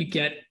that you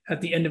get at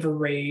the end of a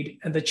raid,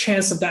 and the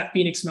chance of that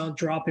Phoenix mount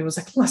dropping was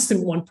less than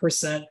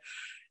 1%.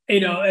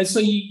 And so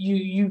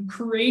you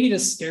created a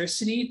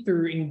scarcity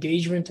through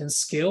engagement and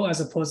skill,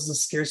 as opposed to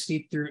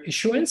scarcity through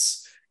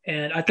issuance.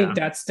 And I think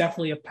that's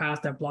definitely a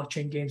path that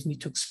blockchain games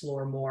need to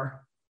explore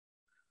more.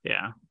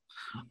 Yeah.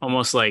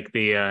 Almost like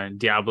the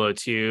Diablo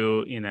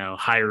 2,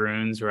 high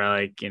runes, where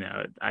I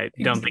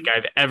don't think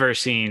I've ever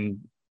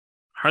seen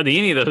hardly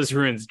any of those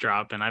runes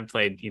drop, and I've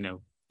played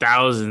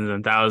thousands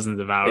and thousands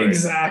of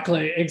hours.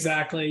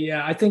 Exactly.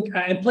 Yeah, I think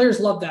and players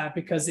love that,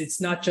 because it's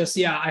not just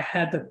I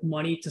had the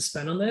money to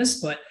spend on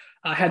this, but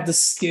had the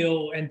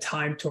skill and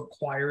time to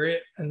acquire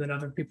it. And then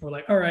other people were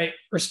like, all right,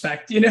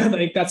 respect,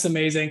 like that's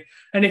amazing.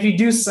 And if you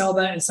do sell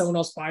that and someone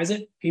else buys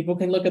it, people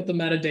can look at the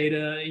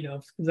metadata,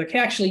 it's like, hey,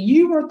 actually,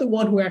 you weren't the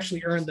one who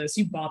actually earned this.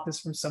 You bought this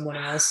from someone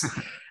else.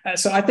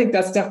 So I think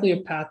that's definitely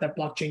a path that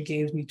blockchain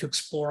games need to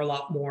explore a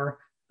lot more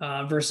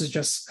versus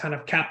just kind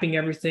of capping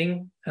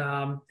everything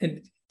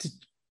and to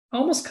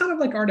almost kind of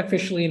like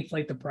artificially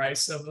inflate the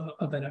price of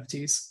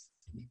NFTs.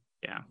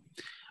 Yeah.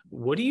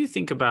 What do you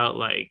think about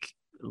like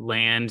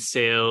land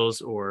sales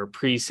or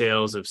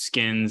pre-sales of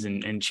skins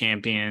and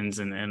champions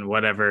and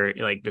whatever,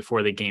 like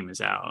before the game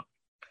is out?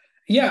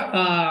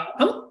 Yeah,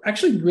 I'm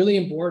actually really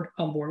on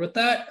board with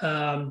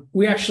that.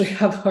 We actually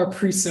have our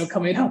pre-sale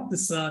coming out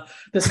this month.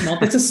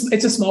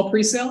 It's a small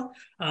pre-sale,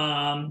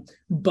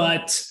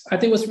 but I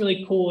think what's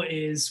really cool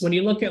is when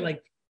you look at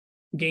like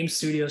game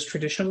studios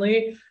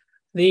traditionally,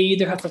 they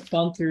either have to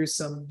fund through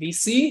some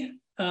VC,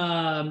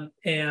 and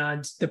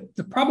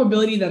the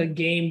probability that a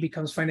game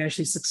becomes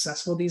financially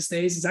successful these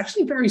days is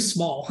actually very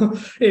small.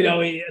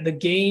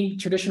 The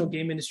traditional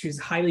game industry is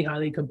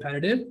highly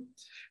competitive.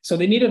 So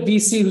they need a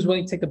VC who's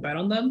willing to take a bet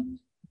on them,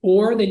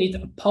 or they need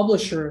a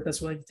publisher that's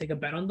willing to take a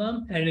bet on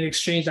them. And in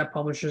exchange, that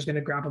publisher is going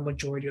to grab a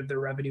majority of their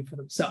revenue for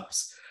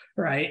themselves,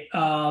 right?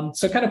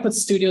 So it kind of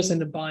puts studios in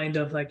the bind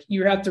of like,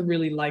 you have to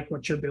really like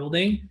what you're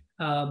building,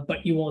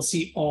 but you won't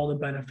see all the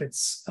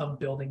benefits of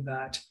building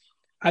that.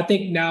 I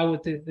think now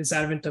with this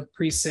advent of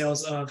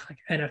pre-sales of like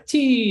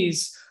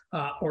NFTs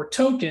or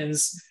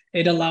tokens,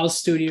 it allows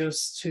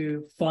studios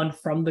to fund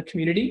from the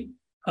community,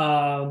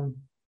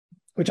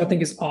 which I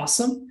think is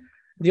awesome.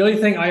 The only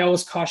thing I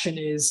always caution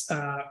is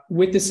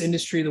with this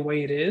industry the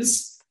way it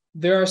is,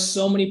 there are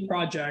so many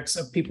projects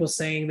of people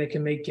saying they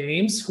can make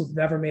games who've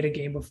never made a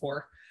game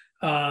before.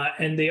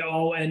 And they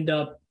all end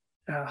up,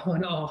 I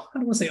don't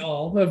want to say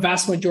all, the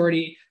vast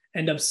majority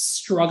end up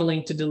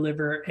struggling to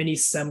deliver any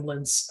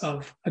semblance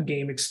of a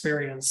game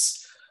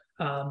experience.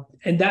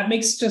 And that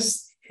makes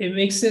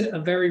it a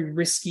very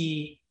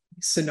risky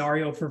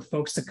scenario for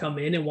folks to come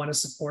in and want to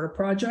support a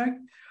project.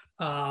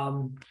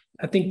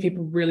 I think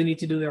people really need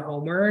to do their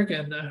homework.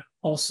 And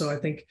also, I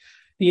think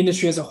the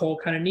industry as a whole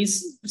kind of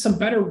needs some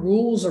better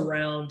rules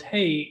around,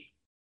 hey,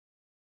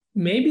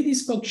 maybe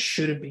these folks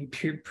shouldn't be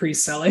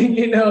pre-selling,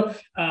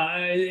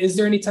 is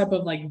there any type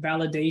of like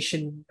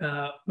validation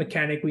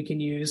mechanic we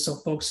can use so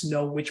folks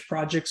know which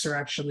projects are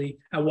actually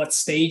at what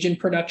stage in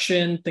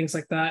production, things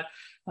like that.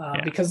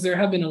 Because there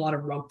have been a lot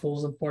of rug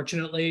pulls,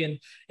 unfortunately. And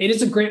it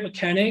is a great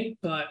mechanic,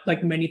 but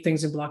like many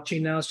things in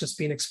blockchain now, it's just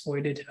being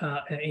exploited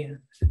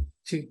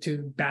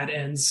to bad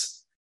ends.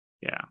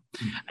 Yeah.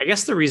 I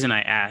guess the reason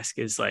I ask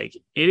is like,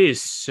 it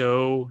is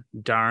so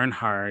darn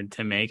hard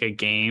to make a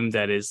game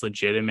that is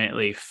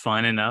legitimately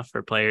fun enough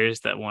for players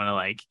that want to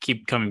like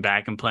keep coming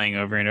back and playing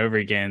over and over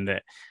again.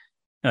 That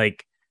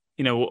like,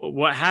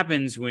 what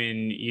happens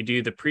when you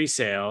do the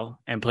pre-sale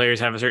and players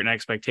have a certain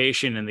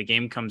expectation and the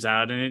game comes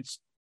out and it's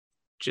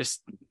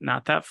just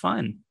not that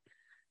fun?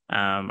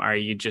 Are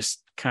you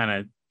just kind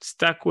of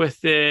stuck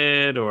with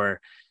it?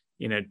 Or,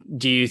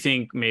 do you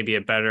think maybe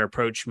a better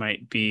approach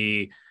might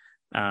be,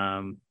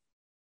 I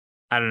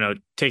don't know,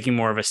 taking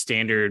more of a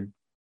standard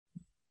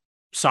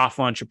soft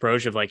launch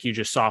approach of like, you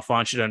just soft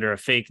launch it under a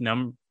fake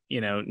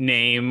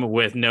name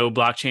with no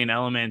blockchain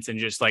elements and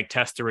just like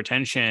test the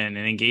retention and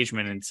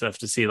engagement and stuff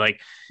to see like,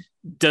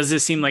 does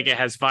this seem like it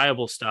has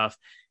viable stuff?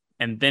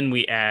 And then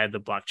we add the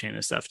blockchain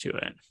and stuff to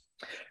it.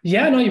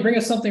 Yeah, no, you bring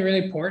up something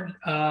really important.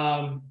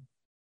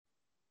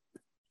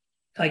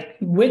 Like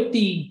with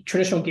the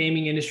traditional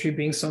gaming industry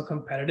being so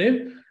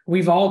competitive,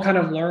 we've all kind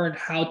of learned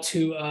how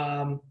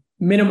to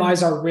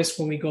minimize our risk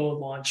when we go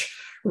launch,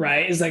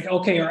 right? It's like,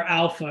 okay, our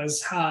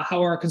alphas,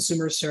 how are our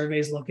consumer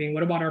surveys looking?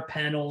 What about our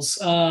panels?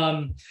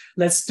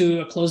 Let's do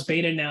a closed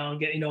beta now and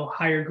get,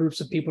 higher groups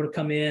of people to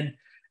come in.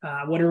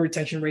 What do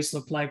retention rates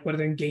look like? What do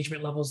the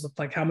engagement levels look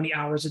like? How many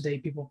hours a day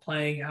people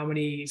playing? How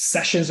many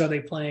sessions are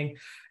they playing?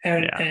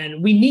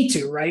 And we need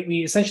to, right?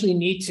 We essentially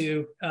need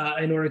to,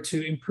 in order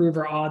to improve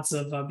our odds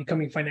of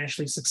becoming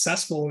financially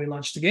successful when we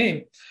launch the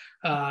game.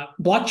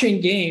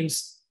 Blockchain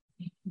games,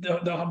 the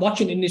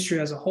blockchain industry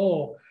as a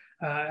whole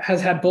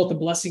has had both a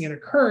blessing and a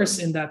curse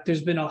in that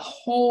there's been a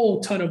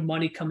whole ton of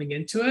money coming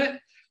into it,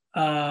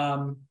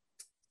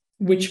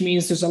 which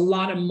means there's a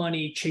lot of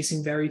money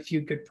chasing very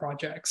few good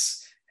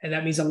projects. And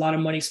that means a lot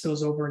of money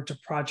spills over into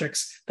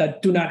projects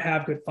that do not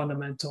have good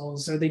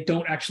fundamentals, or they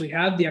don't actually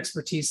have the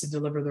expertise to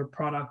deliver their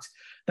product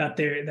that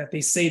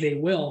they say they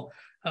will.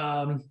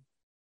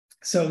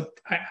 So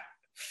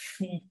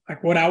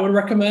what I would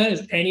recommend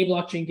is any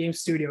blockchain game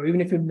studio,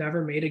 even if you've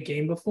never made a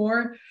game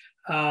before,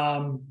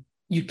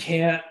 you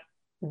can't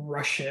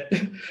rush it,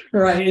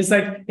 right? It's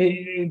like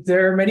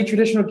there are many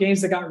traditional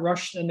games that got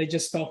rushed and they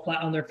just fell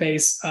flat on their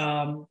face.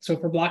 So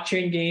for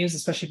blockchain games,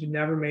 especially if you've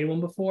never made one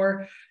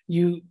before,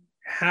 you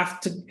have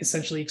to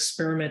essentially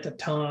experiment a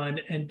ton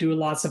and do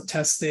lots of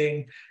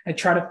testing and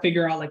try to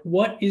figure out like,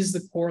 what is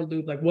the core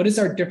loop? Like, what is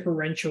our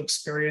differential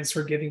experience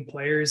we're giving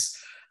players?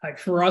 Like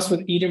for us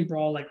with Eden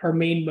Brawl, like our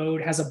main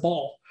mode has a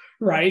ball,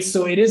 right?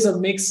 So it is a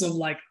mix of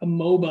like a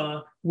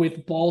MOBA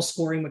with ball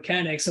scoring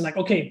mechanics and like,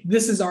 okay,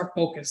 this is our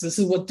focus. This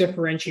is what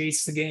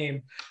differentiates the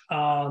game.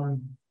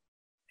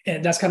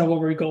 And that's kind of where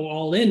we go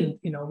all in.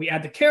 You know, we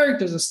add the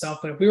characters and stuff,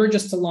 but if we were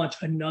just to launch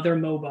another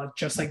MOBA,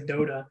 just like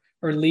Dota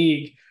or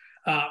League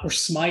or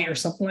Smite or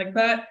something like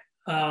that,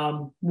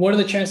 what are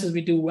the chances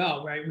we do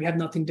well, right? We have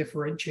nothing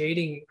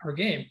differentiating our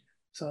game.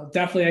 So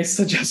definitely I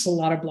suggest a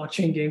lot of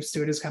blockchain game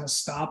studios kind of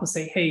stop and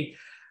say, hey,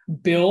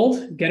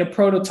 build, get a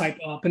prototype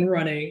up and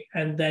running,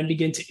 and then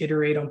begin to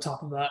iterate on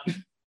top of that.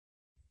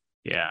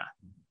 Yeah,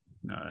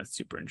 no, that's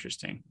super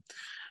interesting.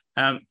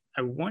 I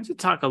want to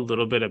talk a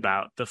little bit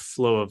about the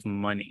flow of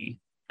money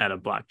at a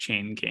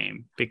blockchain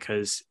game,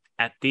 because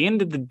at the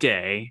end of the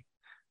day,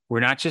 we're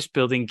not just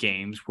building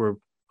games, we're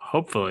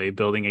hopefully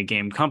building a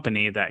game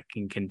company that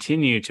can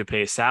continue to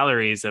pay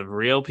salaries of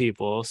real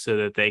people so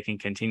that they can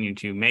continue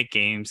to make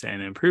games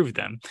and improve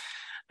them.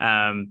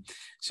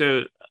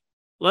 So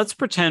let's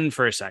pretend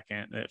for a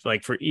second that,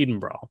 like for Eden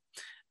Brawl,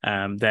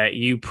 that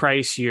you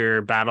price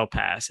your battle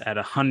pass at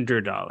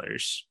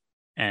 $100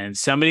 and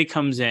somebody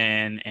comes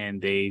in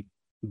and they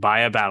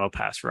buy a battle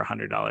pass for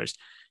 $100.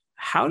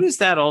 How does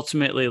that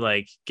ultimately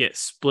like get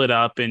split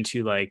up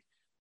into like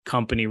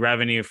company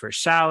revenue for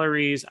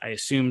salaries? I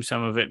assume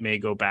some of it may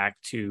go back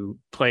to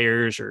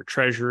players or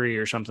treasury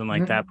or something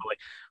like that. But like,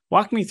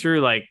 walk me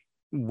through like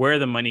where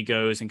the money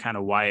goes and kind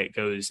of why it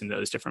goes in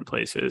those different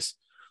places.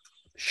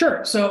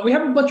 Sure. So we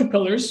have a bunch of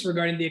pillars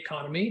regarding the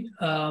economy,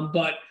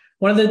 but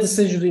one of the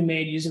decisions we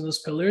made using those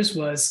pillars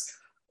was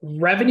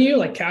revenue,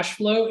 like cash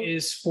flow,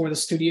 is for the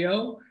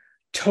studio.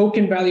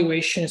 Token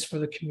valuation is for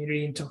the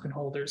community and token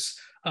holders,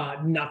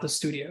 not the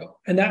studio.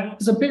 And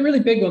that is a really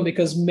big one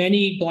because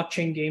many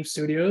blockchain game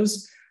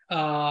studios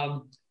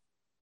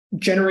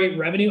generate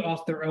revenue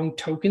off their own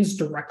tokens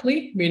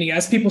directly, meaning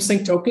as people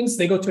sync tokens,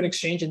 they go to an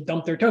exchange and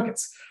dump their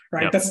tokens,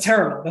 right? Yep. That's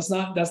terrible.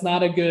 That's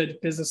not a good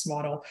business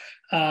model.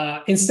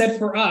 Instead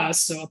for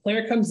us, so a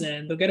player comes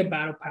in, they'll get a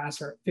battle pass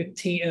for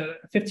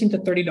 $15 to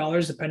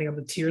 $30, depending on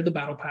the tier of the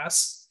battle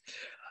pass.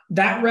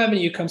 That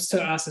revenue comes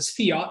to us as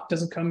fiat,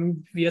 doesn't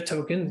come via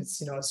token.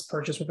 It's, it's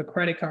purchased with a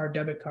credit card,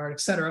 debit card, et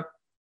cetera,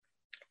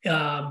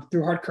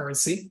 through hard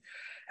currency.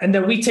 And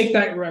then we take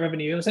that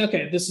revenue and say,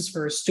 okay, this is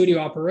for studio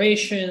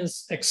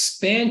operations,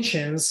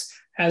 expansions,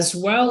 as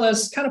well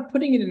as kind of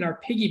putting it in our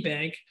piggy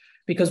bank,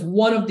 because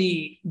one of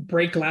the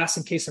break glass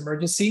in case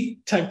emergency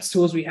type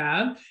tools we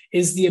have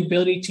is the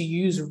ability to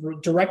use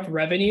direct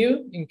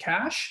revenue in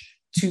cash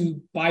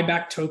to buy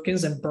back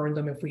tokens and burn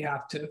them if we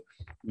have to,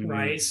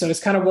 right? So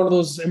it's kind of one of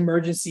those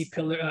emergency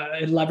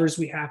levers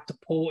we have to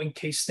pull in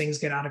case things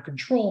get out of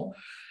control.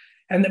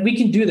 And that we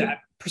can do that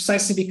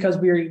precisely because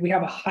we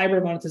have a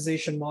hybrid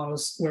monetization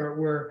models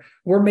where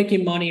we're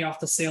making money off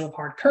the sale of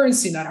hard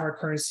currency, and that hard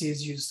currency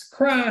is used to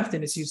craft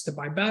and it's used to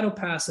buy battle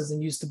passes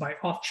and used to buy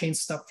off-chain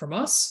stuff from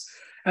us.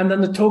 And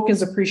then the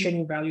token's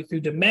appreciating value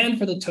through demand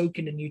for the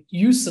token and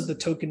use of the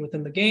token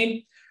within the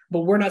game.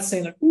 But we're not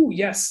saying like, oh,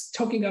 yes,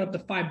 token got up to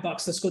 $5.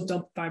 Let's go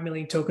dump 5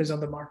 million tokens on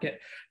the market.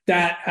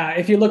 That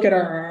if you look at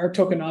our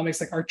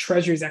tokenomics, like our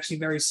treasury is actually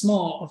very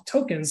small of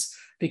tokens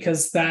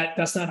because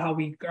that's not how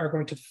we are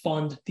going to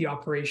fund the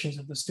operations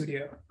of the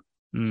studio.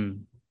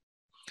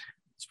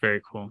 It's very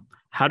cool.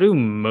 How do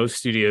most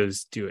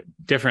studios do it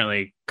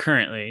differently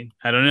currently?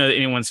 I don't know that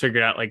anyone's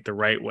figured out like the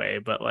right way,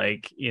 but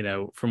like,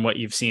 from what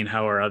you've seen,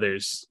 how are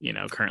others,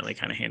 currently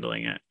kind of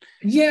handling it?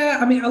 Yeah,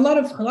 I mean, a lot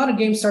of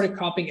games started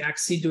copying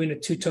Axie, doing a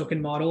 2-token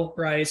model,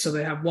 right? So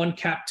they have one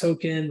cap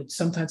token,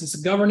 sometimes it's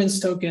a governance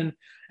token,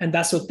 and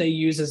that's what they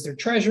use as their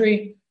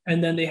treasury.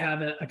 And then they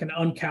have an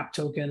uncapped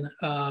token,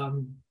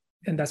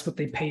 and that's what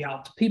they pay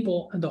out to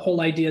people. And the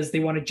whole idea is they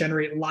want to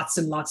generate lots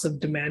and lots of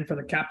demand for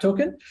the cap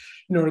token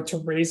in order to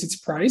raise its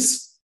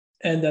price.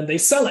 And then they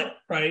sell it,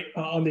 right,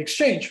 on the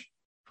exchange.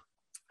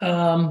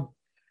 I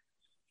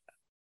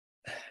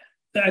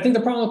think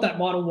the problem with that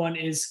model one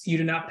is you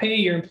do not pay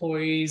your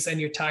employees and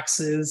your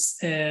taxes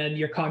and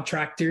your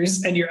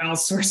contractors and your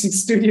outsourcing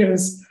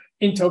studios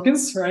in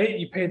tokens, right?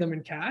 You pay them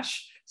in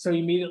cash. So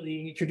you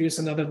immediately introduce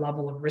another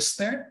level of risk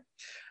there.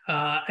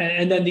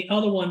 And then the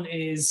other one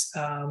is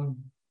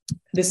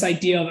this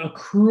idea of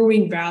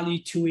accruing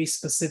value to a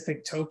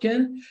specific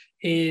token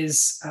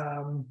is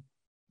kind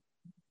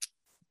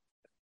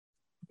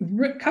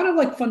of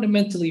like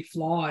fundamentally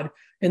flawed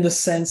in the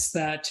sense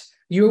that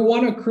you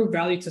want to accrue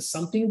value to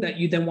something that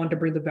you then want to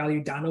bring the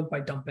value down of by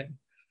dumping,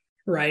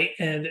 right?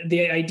 And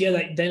the idea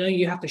that then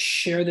you have to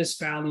share this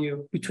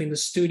value between the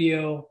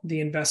studio,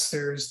 the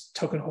investors,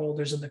 token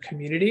holders, and the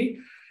community.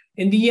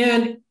 In the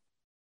end,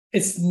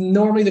 it's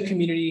normally the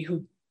community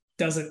who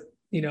doesn't,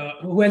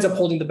 who ends up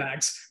holding the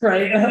bags,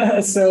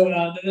 right?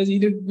 So you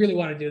don't really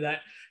want to do that.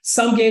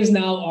 Some games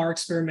now are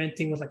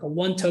experimenting with like a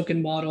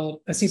 1-token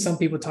model. I see some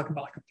people talking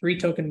about like a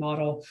 3-token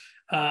model.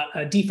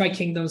 DeFi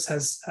Kingdoms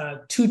has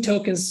 2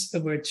 tokens,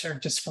 which are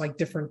just for like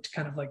different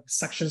kind of like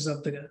sections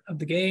of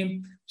the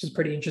game, which is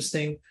pretty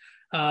interesting.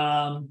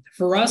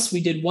 For us,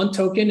 we did 1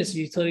 token, it's a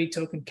utility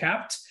token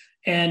capped,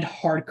 and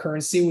hard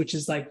currency, which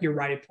is like your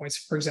Riot points,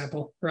 for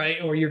example, right?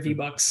 Or your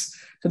V-Bucks.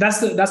 So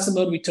that's the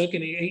mode we took,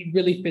 and it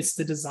really fits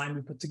the design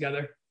we put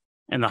together.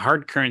 And the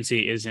hard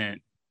currency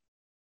isn't,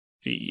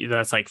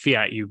 that's like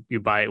fiat. You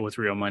buy it with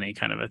real money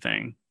kind of a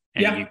thing,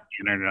 and you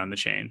can earn it on the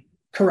chain.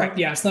 Correct.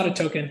 Yeah, it's not a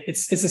token.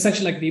 It's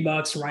essentially like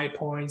V-Bucks, Riot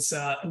Points,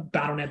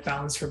 BattleNet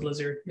balance for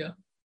Blizzard. Yeah.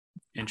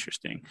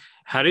 Interesting.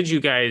 How did you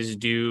guys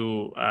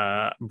do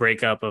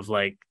breakup of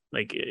like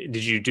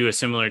did you do a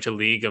similar to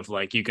League of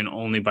like you can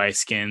only buy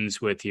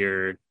skins with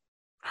your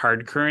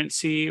hard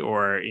currency,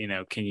 or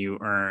can you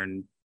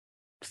earn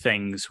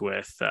things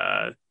with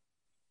the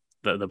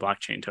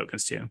blockchain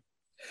tokens too?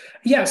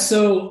 Yeah.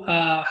 So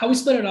how we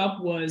split it up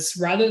was,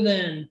 rather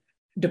than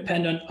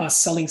depend on us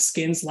selling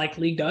skins like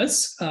League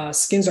does,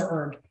 skins are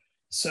earned.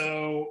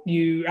 So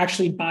you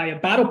actually buy a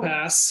battle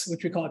pass,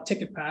 which we call a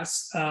ticket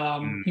pass,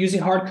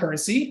 using hard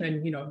currency,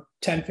 and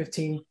 10,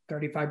 15,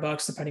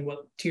 $35, depending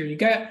what tier you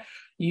get.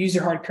 You use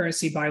your hard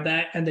currency, buy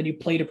that, and then you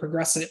play to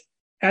progress it.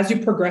 As you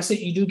progress it,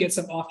 you do get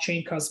some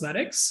off-chain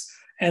cosmetics.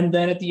 And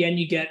then at the end,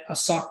 you get a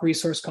sock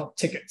resource called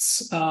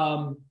tickets.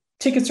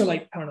 Tickets are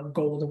like, I don't know,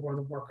 gold in World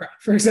of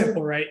Warcraft, for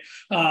example, right?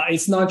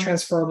 It's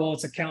non-transferable,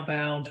 it's account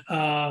bound.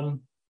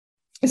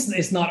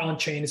 It's not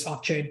on-chain, it's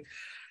off-chain.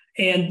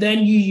 And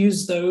then you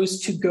use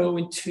those to go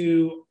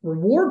into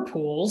reward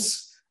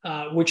pools,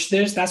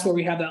 that's where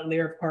we have that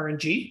layer of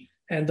RNG.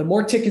 And the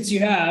more tickets you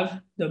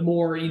have, the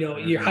more,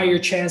 your higher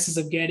chances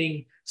of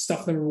getting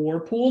stuff in the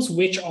reward pools,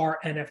 which are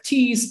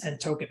NFTs and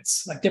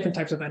tokens, like different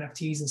types of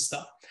NFTs and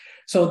stuff.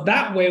 So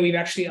that way we've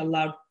actually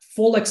allowed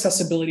full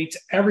accessibility to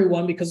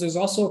everyone, because there's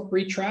also a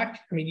free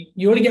track. I mean,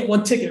 you only get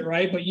one ticket,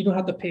 right? But you don't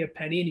have to pay a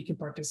penny and you can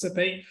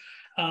participate.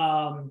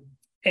 And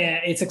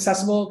it's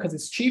accessible because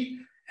it's cheap,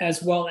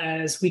 as well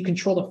as we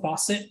control the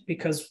faucet,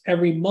 because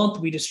every month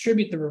we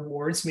distribute the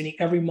rewards, meaning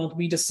every month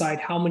we decide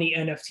how many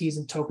NFTs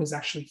and tokens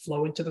actually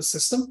flow into the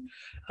system.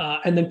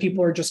 And then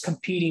people are just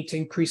competing to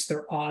increase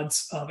their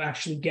odds of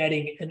actually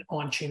getting an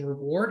on-chain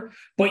reward.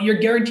 But you're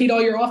guaranteed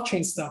all your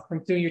off-chain stuff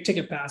from doing your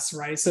ticket pass,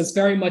 right? So it's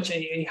very much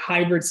a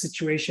hybrid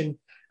situation.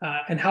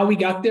 And how we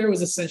got there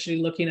was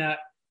essentially looking at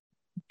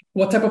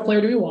what type of player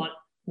do we want?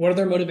 What are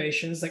their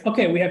motivations? Like,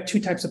 okay, we have two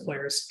types of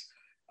players.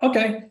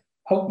 Okay,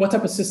 what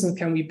type of system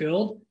can we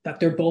build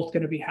that they're both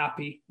going to be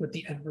happy with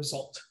the end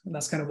result? And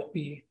that's kind of what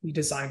we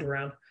designed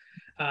around.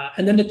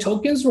 And then the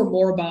tokens were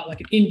more about like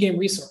an in-game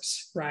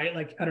resource, right?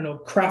 Like, I don't know,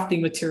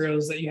 crafting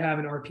materials that you have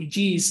in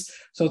RPGs.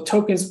 So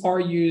tokens are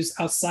used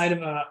outside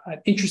of an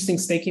interesting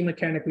staking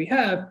mechanic we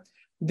have.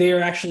 They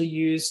are actually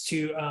used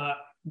to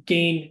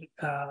gain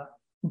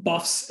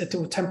buffs,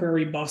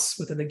 temporary buffs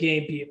within the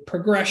game, be it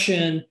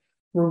progression,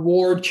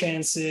 reward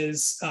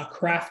chances,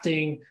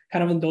 crafting,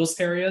 kind of in those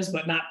areas,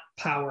 but not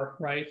power,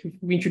 right? If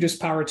we introduce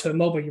power to a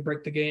MOBA, you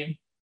break the game.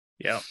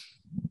 Yeah.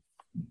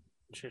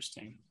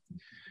 Interesting.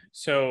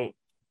 So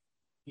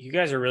you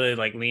guys are really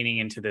like leaning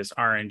into this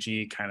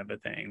RNG kind of a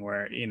thing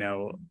where,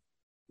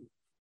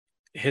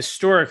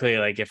 historically,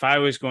 like if I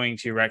was going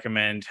to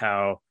recommend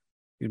how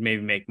you'd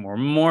maybe make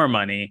more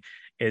money,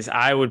 is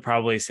I would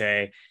probably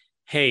say,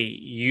 hey,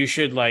 you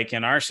should, like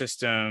in our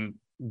system,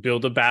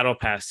 build a battle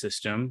pass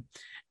system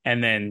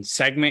and then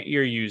segment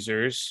your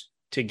users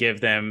to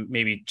give them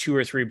maybe 2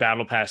 or 3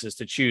 battle passes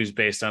to choose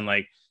based on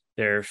like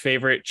their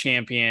favorite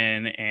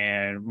champion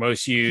and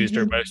most used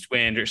or most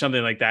winned or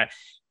something like that.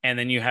 And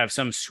then you have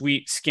some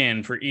sweet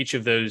skin for each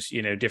of those,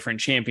 different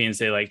champions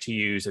they like to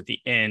use at the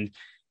end.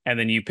 And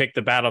then you pick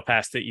the battle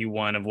pass that you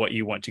want of what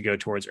you want to go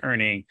towards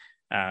earning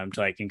to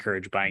like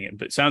encourage buying it.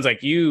 But it sounds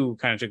like you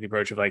kind of took the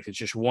approach of like, it's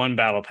just one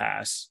battle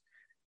pass.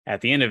 At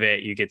the end of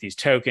it, you get these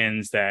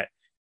tokens that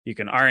you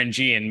can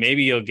RNG, and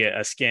maybe you'll get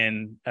a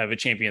skin of a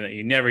champion that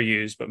you never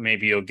use, but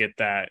maybe you'll get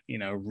that,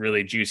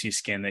 really juicy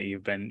skin that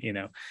you've been,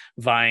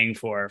 vying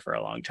for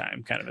a long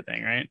time, kind of a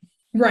thing, right?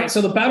 Right.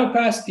 So the battle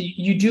pass,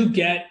 you do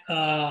get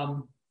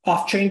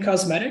off-chain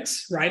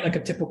cosmetics, right? Like a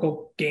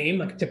typical game,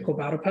 like a typical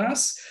battle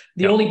pass.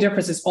 The only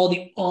difference is all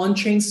the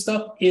on-chain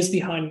stuff is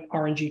behind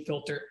RNG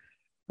filter,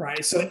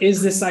 right? So it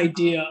is this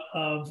idea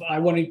of, I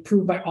want to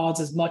improve my odds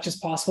as much as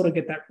possible to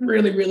get that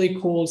really,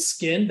 really cool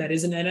skin that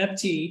is an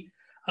NFT.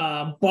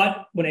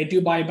 But when I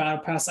do buy a battle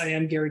pass, I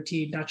am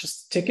guaranteed not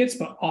just tickets,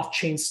 but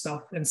off-chain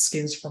stuff and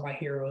skins for my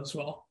hero as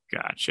well.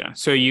 Gotcha.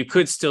 So you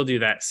could still do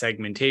that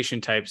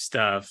segmentation type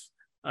stuff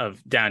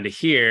of down to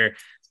here,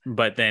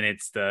 but then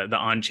it's the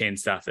on-chain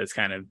stuff that's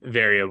kind of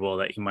variable,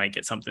 that you might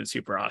get something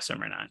super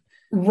awesome or not.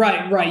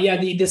 Right. Yeah.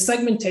 The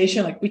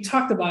segmentation, like we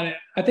talked about it,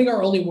 I think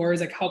our only worry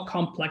is like, how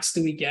complex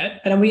do we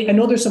get? And I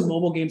know there's some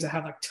mobile games that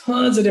have like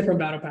tons of different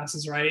battle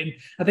passes, right? And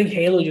I think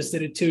Halo just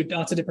did it too,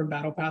 lots of different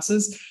battle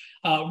passes.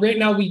 Right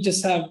now, we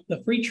just have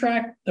the free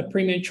track, the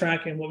premium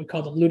track, and what we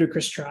call the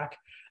ludicrous track.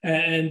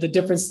 And the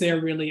difference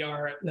there really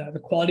are the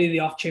quality of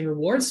the off-chain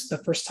rewards the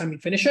first time you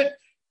finish it,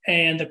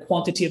 and the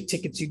quantity of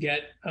tickets you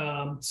get.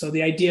 So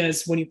the idea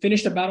is when you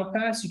finish the battle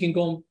pass, you can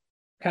go and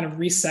kind of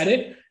reset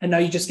it, and now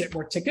you just get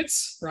more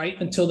tickets,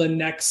 right? Until the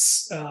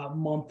next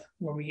month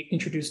when we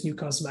introduce new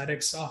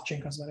cosmetics,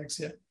 off-chain cosmetics.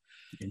 Yeah.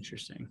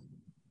 Interesting.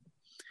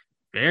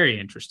 very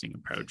interesting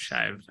approach.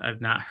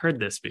 I've not heard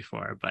this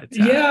before, but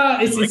Yeah,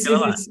 I like it a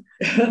lot.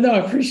 it's no,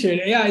 I appreciate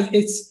it. Yeah,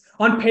 it's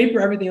on paper,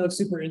 everything looks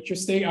super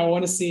interesting. I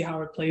want to see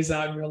how it plays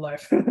out in real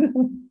life.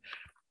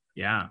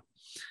 Yeah.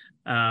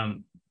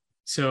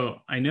 So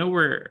I know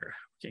we're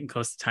getting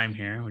close to time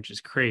here, which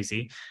is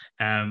crazy.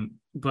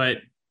 But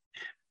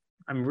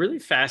I'm really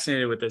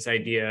fascinated with this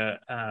idea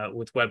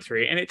with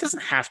Web3, and it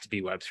doesn't have to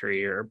be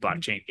Web3 or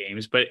blockchain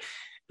games, but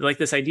like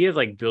this idea of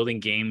like building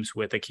games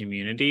with a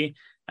community.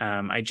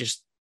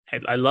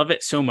 I love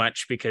it so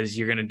much because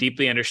you're going to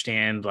deeply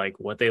understand like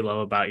what they love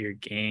about your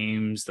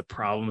games, the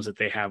problems that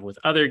they have with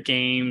other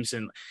games,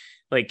 and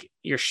like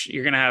you're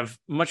going to have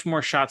much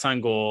more shots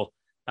on goal,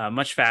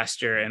 much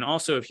faster. And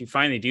also, if you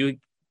finally do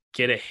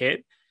get a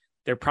hit,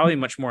 they're probably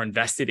much more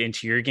invested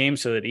into your game,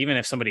 so that even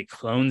if somebody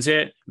clones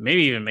it,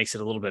 maybe even makes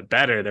it a little bit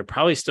better, they're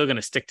probably still going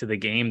to stick to the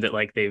game that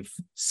like they've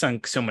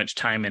sunk so much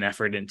time and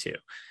effort into.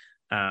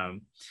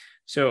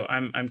 So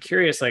I'm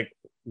curious, like,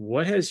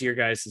 what has your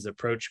guys'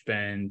 approach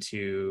been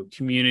to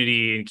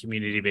community and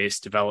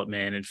community-based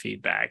development and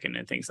feedback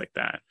and things like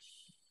that?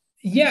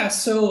 Yeah,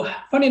 so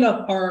funny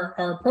enough,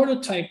 our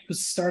prototype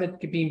was started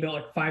being built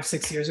like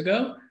 5-6 years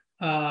ago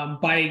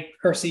by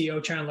our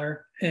CEO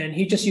Chandler, and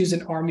he just used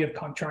an army of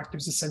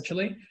contractors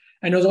essentially.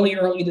 And it was only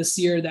early this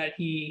year that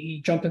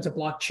he jumped into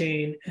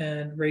blockchain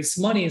and raised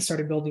money and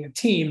started building a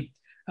team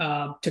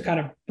to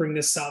kind of bring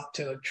this up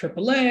to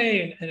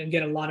AAA and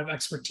get a lot of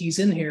expertise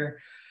in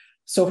here.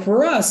 So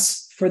for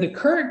us, for the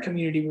current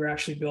community we're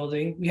actually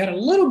building, we had a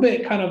little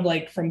bit kind of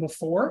like from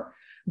before,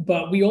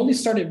 but we only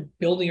started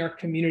building our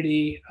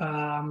community.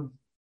 I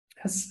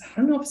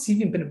don't know if it's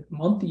even been a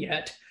month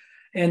yet.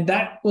 And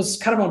that was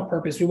kind of on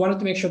purpose. We wanted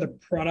to make sure the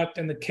product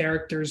and the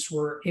characters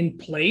were in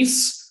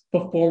place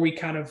before we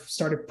kind of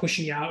started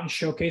pushing out and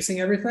showcasing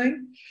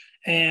everything.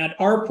 And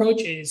our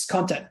approach is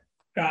content.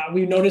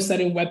 We noticed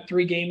that in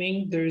Web3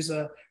 gaming, there's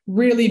a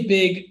really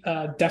big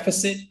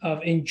deficit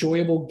of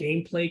enjoyable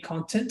gameplay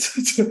content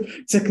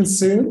to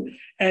consume.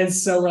 And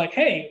so we're like,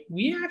 hey,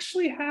 we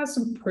actually have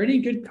some pretty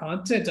good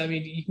content. I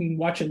mean, you can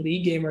watch a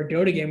League game or a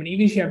Dota game, and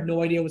even if you have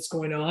no idea what's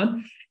going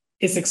on,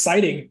 it's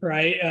exciting,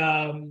 right?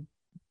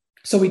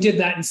 So we did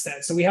that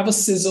instead. So we have a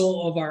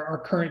sizzle of our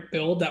current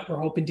build that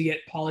we're hoping to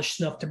get polished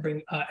enough to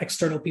bring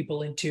external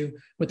people into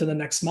within the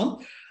next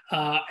month.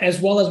 As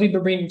well as we've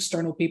been bringing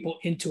external people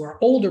into our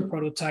older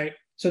prototype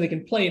so they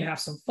can play and have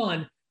some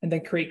fun and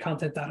then create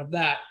content out of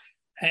that.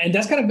 And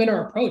that's kind of been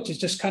our approach, is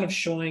just kind of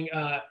showing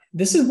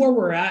this is where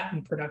we're at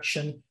in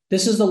production.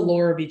 This is the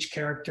lore of each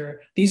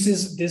character. This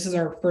is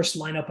our first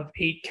lineup of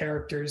 8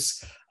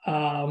 characters.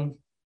 And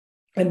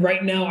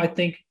right now, I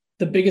think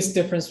the biggest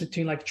difference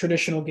between like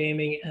traditional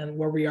gaming and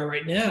where we are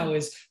right now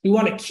is we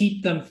want to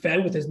keep them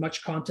fed with as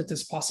much content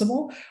as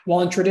possible.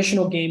 While in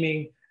traditional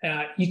gaming,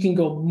 you can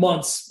go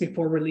months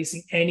before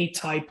releasing any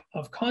type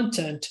of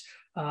content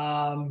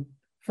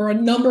for a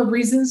number of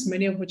reasons,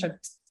 many of which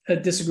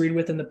I've disagreed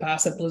with in the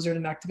past at Blizzard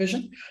and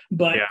Activision.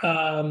 But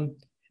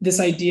this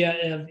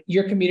idea of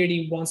your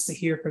community wants to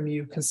hear from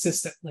you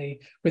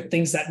consistently with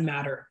things that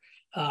matter,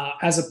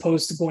 as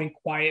opposed to going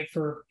quiet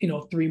for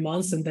 3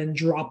 months and then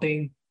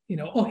dropping,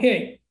 oh,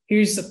 hey,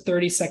 here's a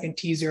 30-second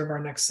teaser of our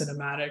next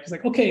cinematic. It's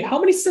like, okay, how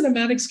many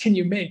cinematics can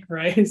you make,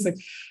 right? It's like,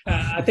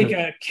 I think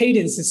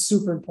cadence is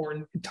super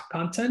important to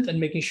content, and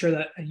making sure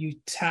that you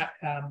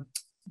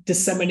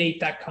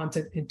disseminate that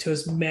content into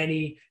as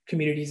many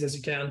communities as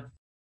you can.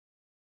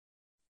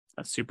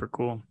 That's super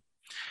cool.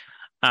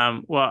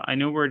 Well, I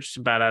know we're just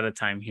about out of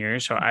time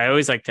here, so I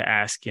always like to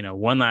ask,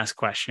 one last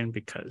question,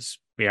 because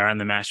we are on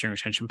the Mastering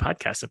Retention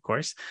podcast, of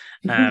course.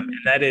 And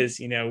that is,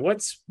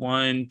 what's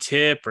one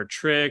tip or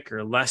trick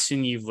or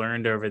lesson you've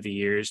learned over the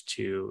years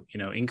to,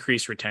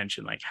 increase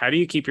retention? Like, how do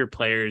you keep your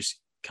players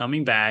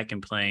coming back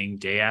and playing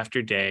day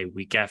after day,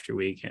 week after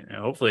week, and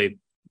hopefully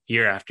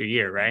year after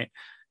year, right?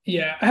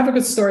 Yeah, I have a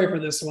good story for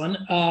this one.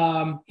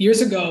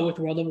 Years ago with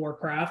World of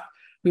Warcraft,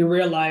 we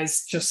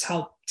realized just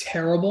how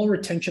terrible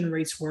retention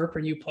rates were for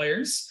new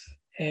players.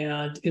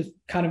 And it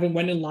kind of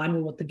went in line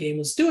with what the game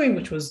was doing,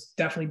 which was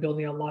definitely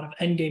building a lot of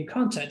end game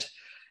content.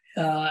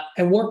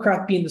 And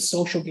Warcraft being the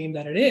social game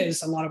that it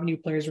is, a lot of new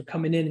players were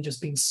coming in and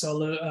just being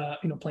solo,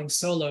 playing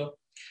solo.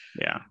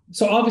 Yeah.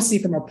 So obviously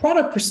from a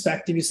product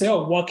perspective, you say,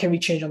 oh, what can we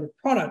change on the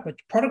product? But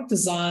product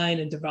design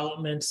and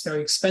development is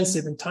very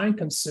expensive and time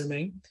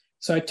consuming.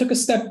 So I took a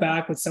step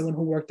back with someone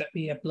who worked at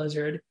me at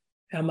Blizzard.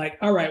 And I'm like,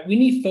 all right, we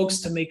need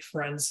folks to make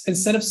friends.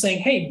 Instead of saying,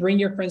 hey, bring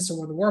your friends to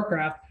World of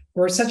Warcraft,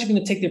 we're essentially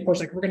going to take the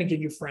approach like, we're going to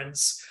give you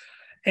friends.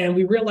 And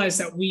we realized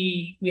that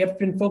we have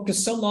been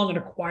focused so long on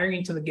acquiring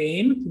into the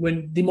game,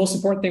 when the most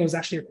important thing was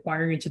actually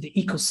acquiring into the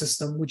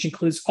ecosystem, which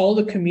includes all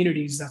the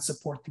communities that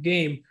support the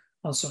game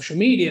on social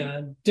media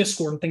and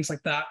Discord and things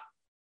like that.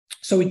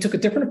 So we took a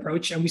different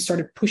approach and we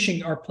started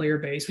pushing our player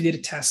base. We did a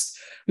test.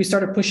 We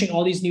started pushing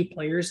all these new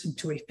players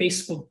into a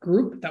Facebook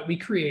group that we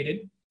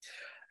created.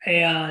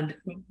 And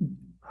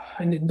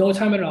in no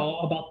time at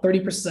all, about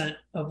 30%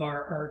 of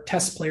our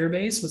test player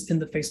base was in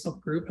the Facebook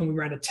group, and we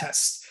ran a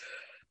test.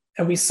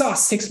 And we saw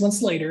 6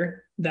 months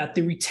later that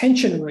the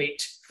retention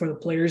rate for the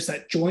players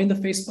that joined the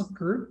Facebook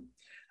group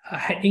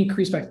had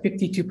increased by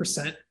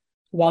 52%,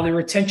 while the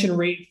retention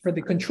rate for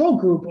the control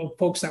group of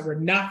folks that were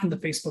not in the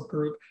Facebook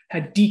group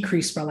had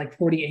decreased by like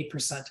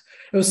 48%.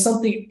 It was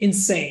something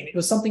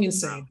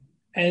insane.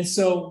 And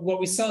so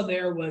what we saw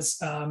there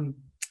was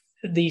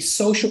the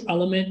social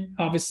element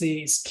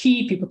obviously is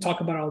key. People talk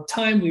about it all the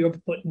time. We were able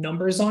to put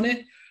numbers on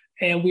it,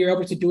 and we were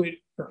able to do it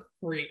for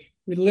free.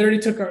 We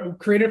literally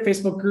created a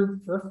Facebook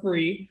group for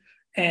free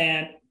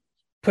and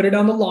put it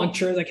on the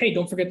launcher, like, hey,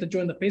 don't forget to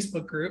join the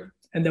Facebook group.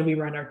 And then we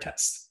ran our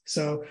test.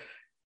 So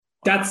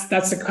that's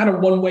the kind of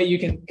one way you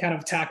can kind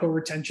of tackle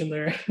retention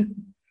there.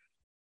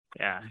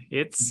 Yeah,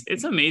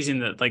 it's amazing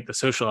that like the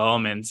social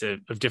elements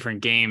of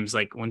different games,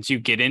 like once you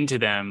get into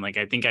them, like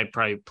I think I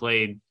probably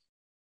played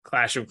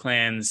Clash of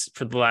Clans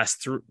for the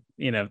last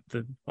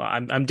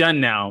I'm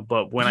done now,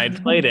 but when I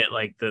played it,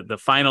 like the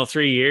final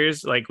 3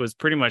 years, like was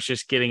pretty much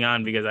just getting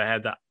on because I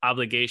had the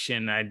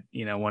obligation. I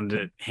wanted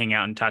to hang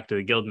out and talk to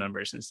the guild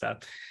members and stuff.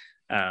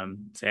 So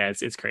yeah,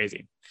 it's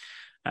crazy.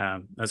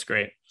 That's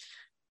great.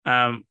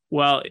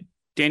 Well,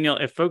 Daniel,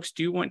 if folks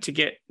do want to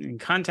get in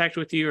contact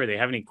with you or they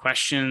have any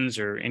questions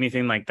or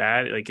anything like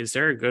that, like, is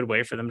there a good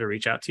way for them to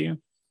reach out to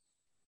you?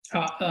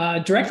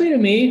 Directly to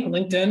me,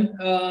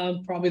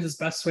 LinkedIn, probably the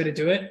best way to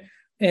do it.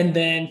 And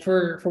then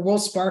for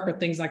Worldspark or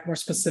things like more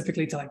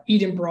specifically to like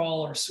Eden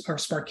Brawl or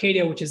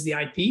Sparkadia, which is the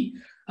IP,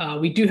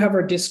 we do have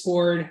our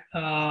Discord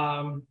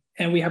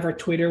and we have our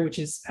Twitter, which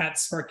is at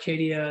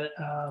Sparkadia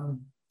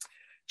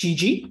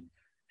GG.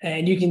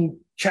 And you can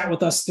chat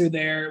with us through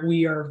there.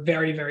 We are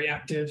very, very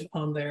active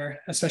on there,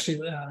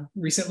 especially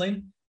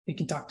recently. You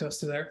can talk to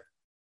us through there.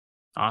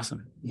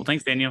 Awesome. Well,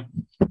 thanks, Daniel.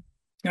 All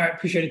right.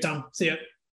 Appreciate it, Tom. See ya.